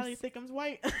thickums. Sally Thickums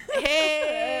White.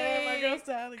 Hey! My girl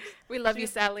Sally. We love you,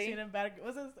 Sally.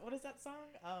 What is that song?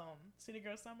 City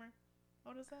Girl Summer.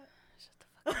 What is that? Shut the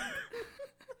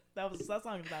fuck up. that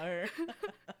song's about her.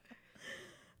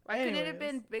 Why couldn't it have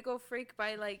been Big Ol' Freak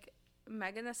by, like,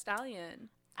 Megan Thee Stallion?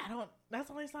 That's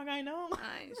the only song I know.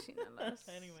 She knows.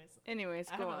 Anyways,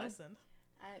 go on. Listened.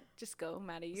 Just go,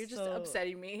 Maddie. You're just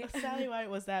upsetting me. Sally White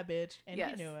was that bitch, and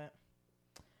yes. he knew it.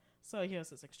 So he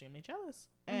was just extremely jealous.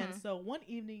 And so one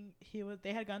evening,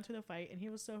 they had gone to the fight, and he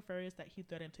was so furious that he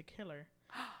threatened to kill her.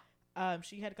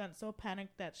 She had gotten so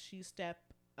panicked that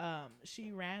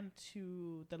she ran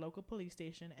to the local police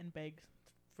station and begged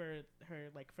for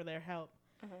their help.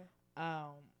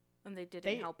 And they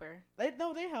didn't help her. They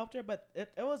helped her, but it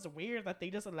was weird that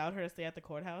they just allowed her to stay at the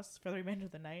courthouse for the remainder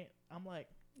of the night. I'm like,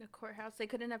 the courthouse? They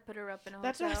couldn't have put her up in a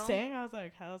That's hotel? what I'm saying. I was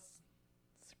like, how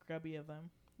scrubby of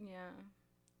them. Yeah.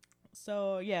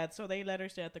 So they let her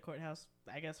stay at the courthouse,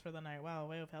 I guess, for the night. Wow,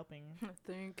 way of helping.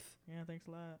 Thanks. Yeah, thanks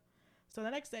a lot. So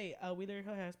the next day, Wheeler,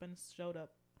 her husband, showed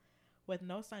up with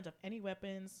no signs of any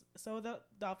weapons. So the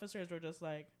officers were just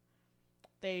like,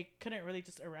 they couldn't really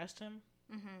just arrest him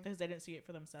because they didn't see it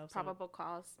for themselves. Probable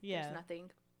cause. Yeah. There's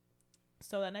nothing.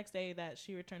 So the next day that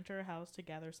she returned to her house to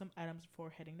gather some items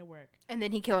before heading to work. And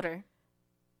then he killed her.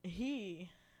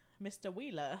 Mr.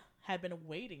 Wheeler, had been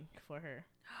waiting for her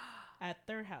at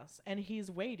their house. And he's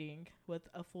waiting with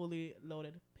a fully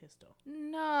loaded pistol.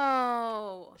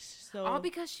 No. So, all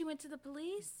because she went to the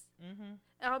police?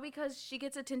 All because she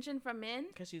gets attention from men?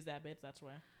 Because she's that bitch, that's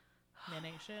why. Men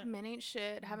ain't shit. Men ain't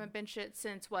shit. Haven't been shit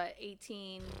since, what,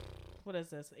 18... What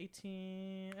is this?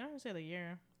 18... I don't say the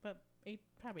year, but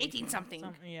probably 18 something.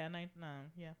 Yeah,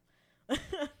 yeah.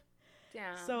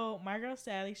 Yeah. So my girl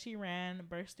Sally, she ran,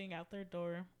 bursting out their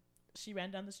door. She ran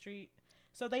down the street.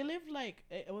 So they lived like,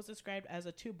 it was described as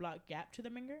a 2-block gap to the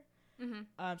Minger.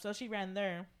 So she ran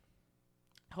there,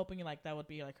 hoping like that would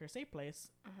be like her safe place.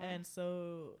 And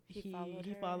so he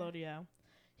followed. Yeah.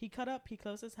 He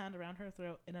closed his hand around her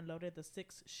throat and unloaded the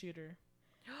 6-shooter.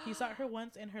 He shot her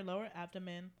once in her lower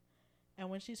abdomen, and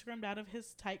when she squirmed out of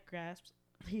his tight grasp,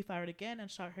 he fired again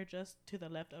and shot her just to the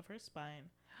left of her spine.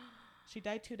 She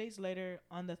died 2 days later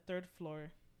on the 3rd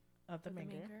floor of the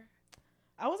Minger.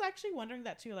 I was actually wondering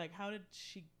that too, like, how did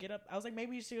she get up? I was like,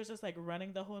 maybe she was just like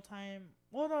running the whole time.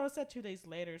 Well, no, it said 2 days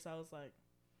later, so I was like,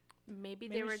 maybe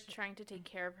they were trying to take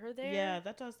care of her there. Yeah,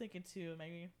 that's what I was thinking too,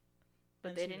 maybe.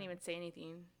 But they didn't even say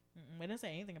anything. We didn't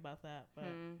say anything about that. But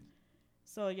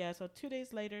So 2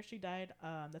 days later, she died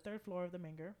on the 3rd floor of the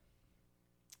Minger.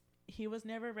 He was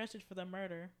never arrested for the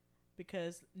murder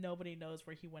because nobody knows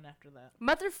where he went after that.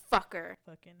 Motherfucker.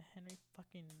 Fucking Henry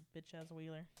fucking bitch-ass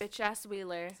Wheeler. Bitch-ass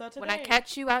Wheeler. So today, when I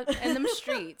catch you out in them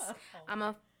streets,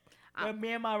 with me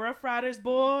and my Rough Riders,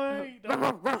 boy.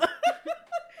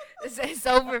 It's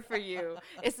over for you.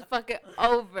 It's fucking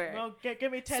over. Bro,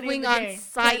 give me Teddy Swing in the on gang.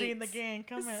 sight. Teddy in the gang.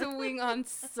 Come on. Swing on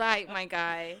sight, my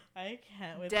guy. I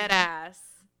can't wait. Dead ass.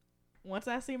 Once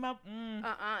I see my...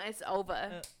 It's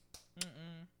over.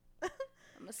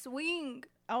 I'm a swing.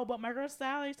 Oh, but my girl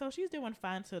Sally, so she's doing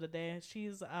fine till today.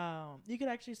 She's you could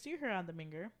actually see her on the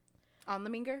Minger. On the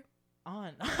Minger?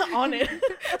 On it.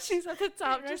 She's at the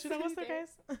top. She's almost there,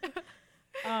 guys.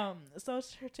 So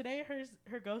today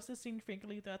her ghost is seen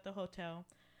frequently throughout the hotel.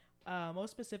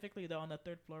 Most specifically though on the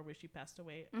 3rd floor where she passed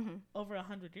away over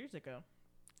 100 years ago.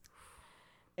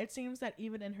 It seems that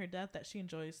even in her death that she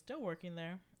enjoys still working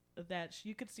there. That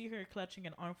you could see her clutching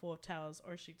an armful of towels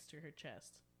or sheets to her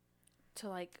chest. To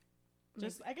like,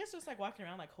 I guess just like walking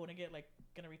around like holding it, like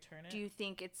gonna return it. Do you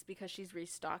think it's because she's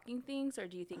restocking things, or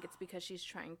do you think it's because she's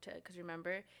trying to? Because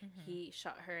remember, he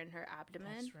shot her in her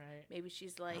abdomen. That's right. Maybe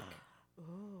she's like,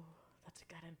 ooh, I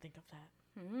didn't think of that.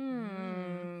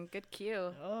 Good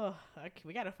cue. Oh, okay,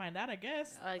 we gotta find out. I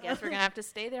guess we're gonna have to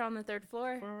stay there on the 3rd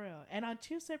floor for real. And on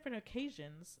 2 separate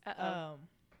occasions,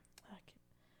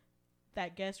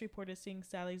 that guest reported seeing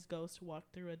Sally's ghost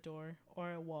walk through a door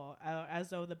or a wall, as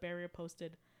though the barrier posed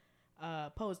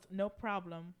no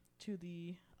problem to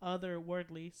the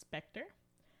otherworldly specter.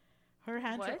 Her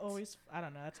hands are always... I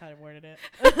don't know. That's how I worded it.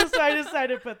 So I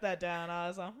decided to put that down. I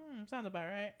was like, sounds about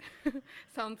right.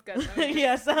 Sounds good.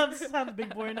 Yeah, sounds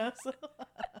big boy enough.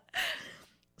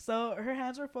 So her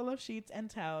hands were full of sheets and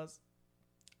towels.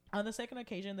 On the second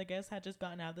occasion, the guests had just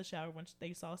gotten out of the shower when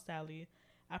they saw Sally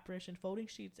apparition folding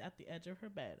sheets at the edge of her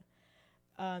bed.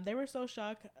 They were so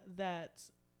shocked that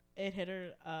it hit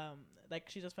her, like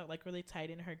she just felt like really tight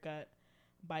in her gut,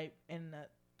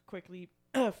 quickly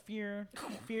fear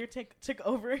took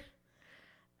over,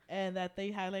 and that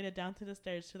they highlighted down to the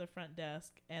stairs to the front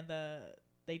desk, and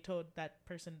they told that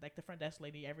person, like the front desk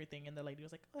lady, everything, and the lady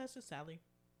was like, "Oh, that's just Sally."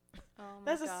 Oh my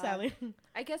That's God. just Sally.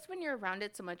 I guess when you're around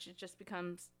it so much, it just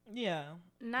becomes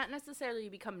not necessarily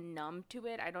you become numb to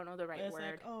it. I don't know the right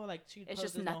word. It's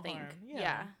just nothing. No harm.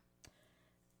 Yeah.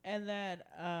 And then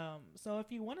so if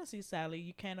you want to see Sally,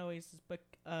 you can always book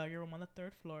your room on the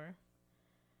 3rd floor.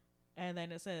 And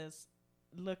then it says,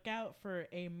 look out for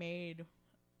a maid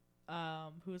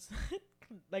who's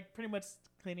like pretty much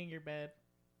cleaning your bed.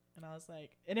 And it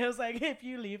was like if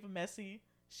you leave messy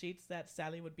sheets, that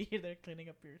Sally would be there cleaning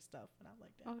up your stuff. And I was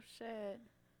like, damn. Oh shit.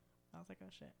 I was like, oh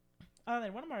shit. Oh,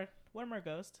 then one more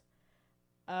ghost.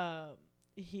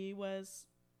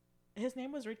 His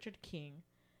name was Richard King,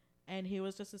 and he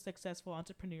was just a successful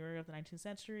entrepreneur of the 19th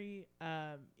century.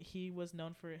 He was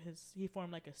known for he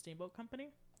formed like a steamboat company.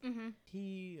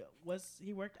 He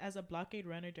worked as a blockade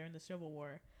runner during the Civil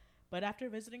War. But after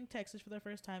visiting Texas for the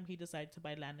first time, he decided to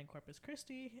buy land in Corpus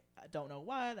Christi. I don't know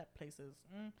why. That place is...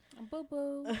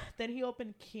 Boo-boo. Then he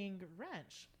opened King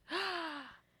Ranch.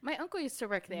 My uncle used to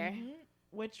work there.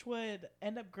 Which would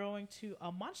end up growing to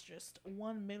a monstrous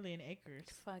 1 million acres.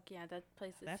 Fuck yeah, that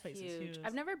place is huge.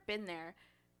 I've never been there,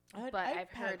 but I've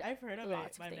heard of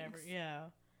lots it. Of I've things. never,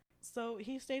 yeah. So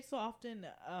he stayed so often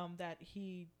that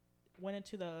he went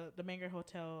into the Menger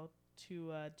Hotel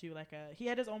to do he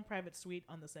had his own private suite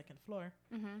on the 2nd floor.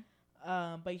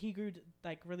 But he grew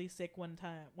like really sick one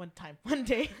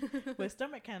day with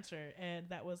stomach cancer, and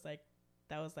that was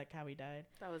how he died.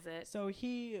 That was it. So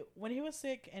when he was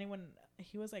sick, and when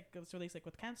he was really sick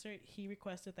with cancer, he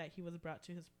requested that he was brought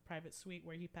to his private suite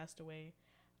where he passed away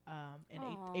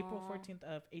April 14th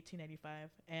of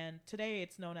 1885. And today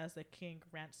it's known as the King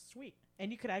Ranch Suite.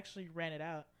 And you could actually rent it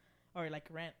out or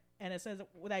rent. And it says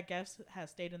that guest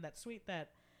has stayed in that suite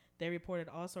that they reported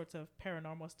all sorts of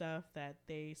paranormal stuff, that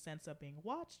they sense of being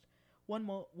watched. One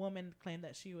woman claimed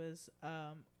that she was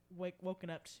woken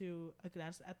up to a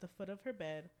glance at the foot of her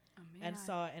bed and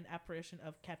saw an apparition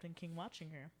of Captain King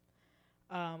watching her.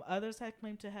 Others had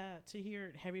claimed to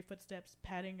hear heavy footsteps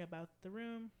padding about the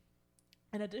room,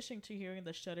 in addition to hearing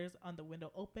the shutters on the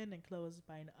window open and closed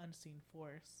by an unseen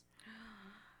force.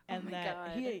 And my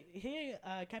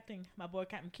boy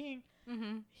Captain King,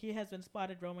 he has been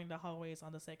spotted roaming the hallways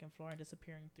on the 2nd floor and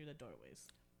disappearing through the doorways.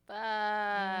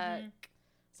 Fuck.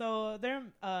 So they're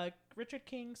Richard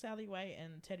King, Sally White,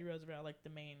 and Teddy Roosevelt, like the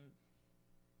main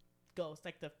ghosts,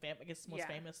 like the most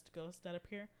famous ghosts that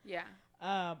appear. Yeah.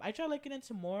 I try looking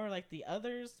into more like the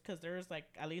others because there's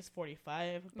at least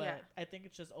 45, but I think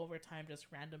it's just over time, just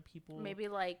random people. Maybe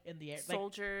in the air,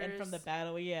 soldiers, and from the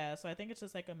battle. Yeah. So I think it's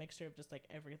just a mixture of just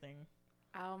everything.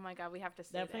 Oh my God, we have to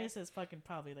stay that place is fucking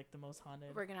probably the most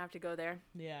haunted. We're gonna have to go there.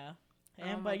 Yeah.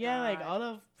 And pretty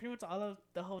much all of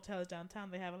the hotels downtown,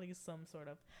 they have at least some sort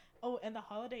of. Oh, and the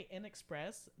Holiday Inn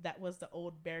Express, that was the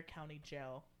old Bexar County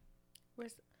Jail.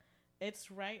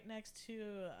 It's right next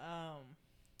to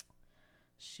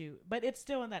but it's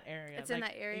still in that area. It's in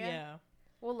that area. Yeah.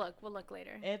 We'll look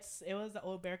later. It was the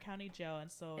old Bexar County Jail,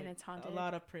 and so it's haunted. A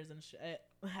lot of prison shit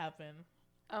happened.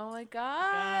 Oh my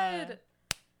God.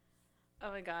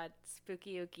 Oh my god,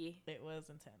 spooky ooky. It was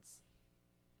intense.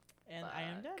 And I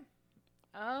am done.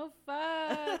 Oh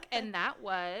fuck. And that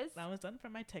was done for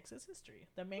my Texas history.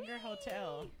 The Menger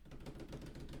Hotel.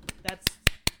 That's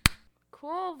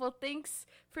cool. Well, thanks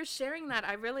for sharing that.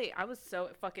 I was so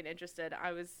fucking interested.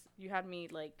 You had me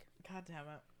like, God damn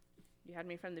it. You had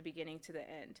me from the beginning to the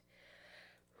end.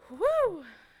 Woo!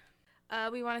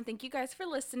 We want to thank you guys for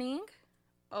listening.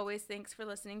 Always thanks for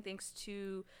listening. Thanks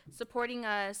to supporting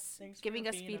us, giving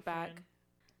us feedback.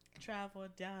 Travel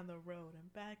down the road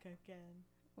and back again.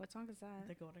 What song is that?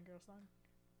 The Golden Girls song.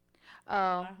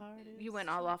 Oh, you went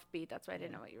all off beat. That's why I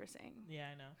didn't know what you were saying. Yeah,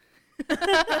 I know.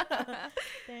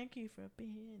 Thank you for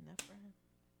being a friend.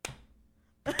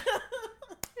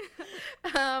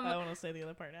 I want to say the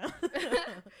other part now.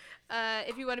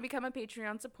 If you want to become a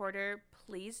Patreon supporter,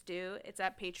 please do. It's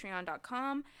at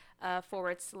patreon.com / I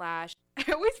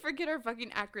always forget our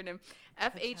fucking acronym.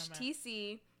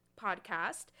 FHTC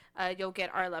podcast. You'll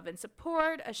get our love and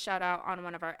support, a shout out on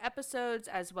one of our episodes,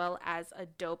 as well as a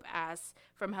dope ass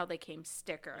From Hell They Came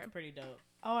sticker. That's pretty dope.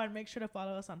 Oh, and make sure to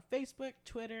follow us on Facebook,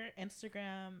 Twitter,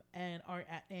 Instagram, and our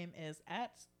 @name is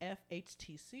at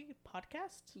FHTC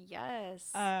podcast.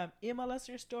 Yes. Email us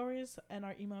your stories, and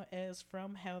our email is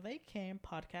From Hell They Came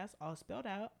podcast, all spelled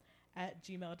out,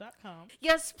 @gmail.com.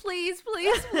 Yes, please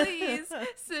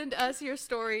send us your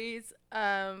stories.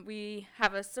 We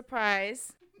have a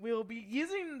surprise. We will be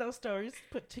using those stories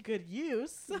put to good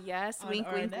use. Yes,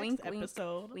 wink, wink, wink,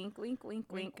 episode. Wink, wink,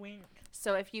 wink, wink, wink.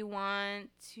 So if you want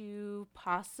to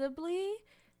possibly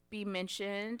be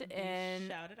mentioned and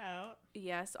shout it out,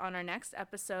 yes, on our next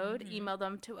episode, email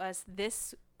them to us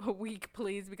this week,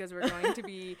 please, because we're going to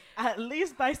be at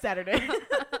least by Saturday.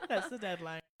 That's the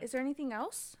deadline. Is there anything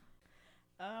else?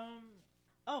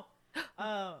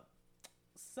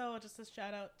 So just a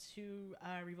shout out to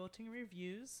Revolting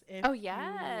Reviews. If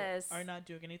yes, you are not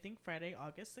doing anything Friday,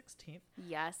 August 16th.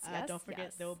 Yes, don't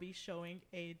forget they'll be showing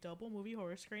a double movie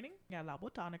horror screening at La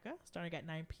Botanica starting at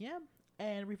 9 p.m.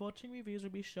 And Revolting Reviews will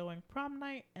be showing Prom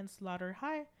Night and Slaughter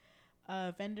High.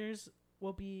 Vendors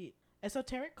will be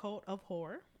Esoteric Cult of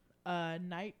Horror,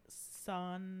 Night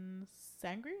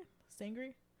Sangri,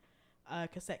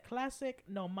 Cassette Classic,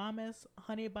 No Mamas,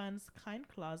 Honey Buns, Kind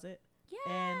Closet,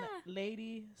 and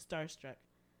Lady Starstruck.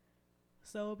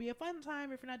 So it'll be a fun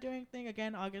time if you're not doing anything.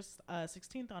 Again, August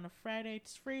 16th on a Friday.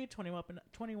 It's free, 21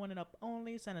 and up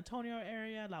only, San Antonio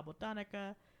area, La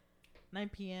Botanica, 9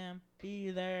 p.m.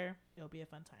 Be there. It'll be a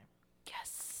fun time.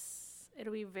 Yes.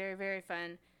 It'll be very, very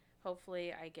fun.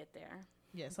 Hopefully I get there.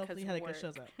 Yes, hopefully Heather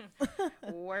shows up.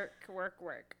 Work.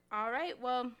 All right.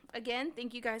 Well, again,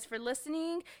 thank you guys for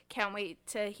listening. Can't wait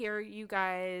to hear you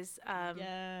guys.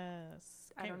 Yes.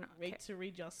 I don't know. Wait to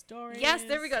read your stories. Yes,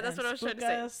 there we go. That's what I was trying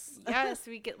to say. Yes,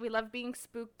 we love being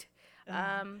spooked.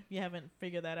 You haven't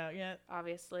figured that out yet.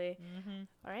 Obviously.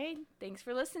 All right. Thanks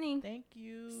for listening. Thank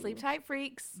you. Sleep tight,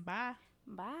 freaks. Bye.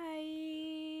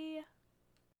 Bye.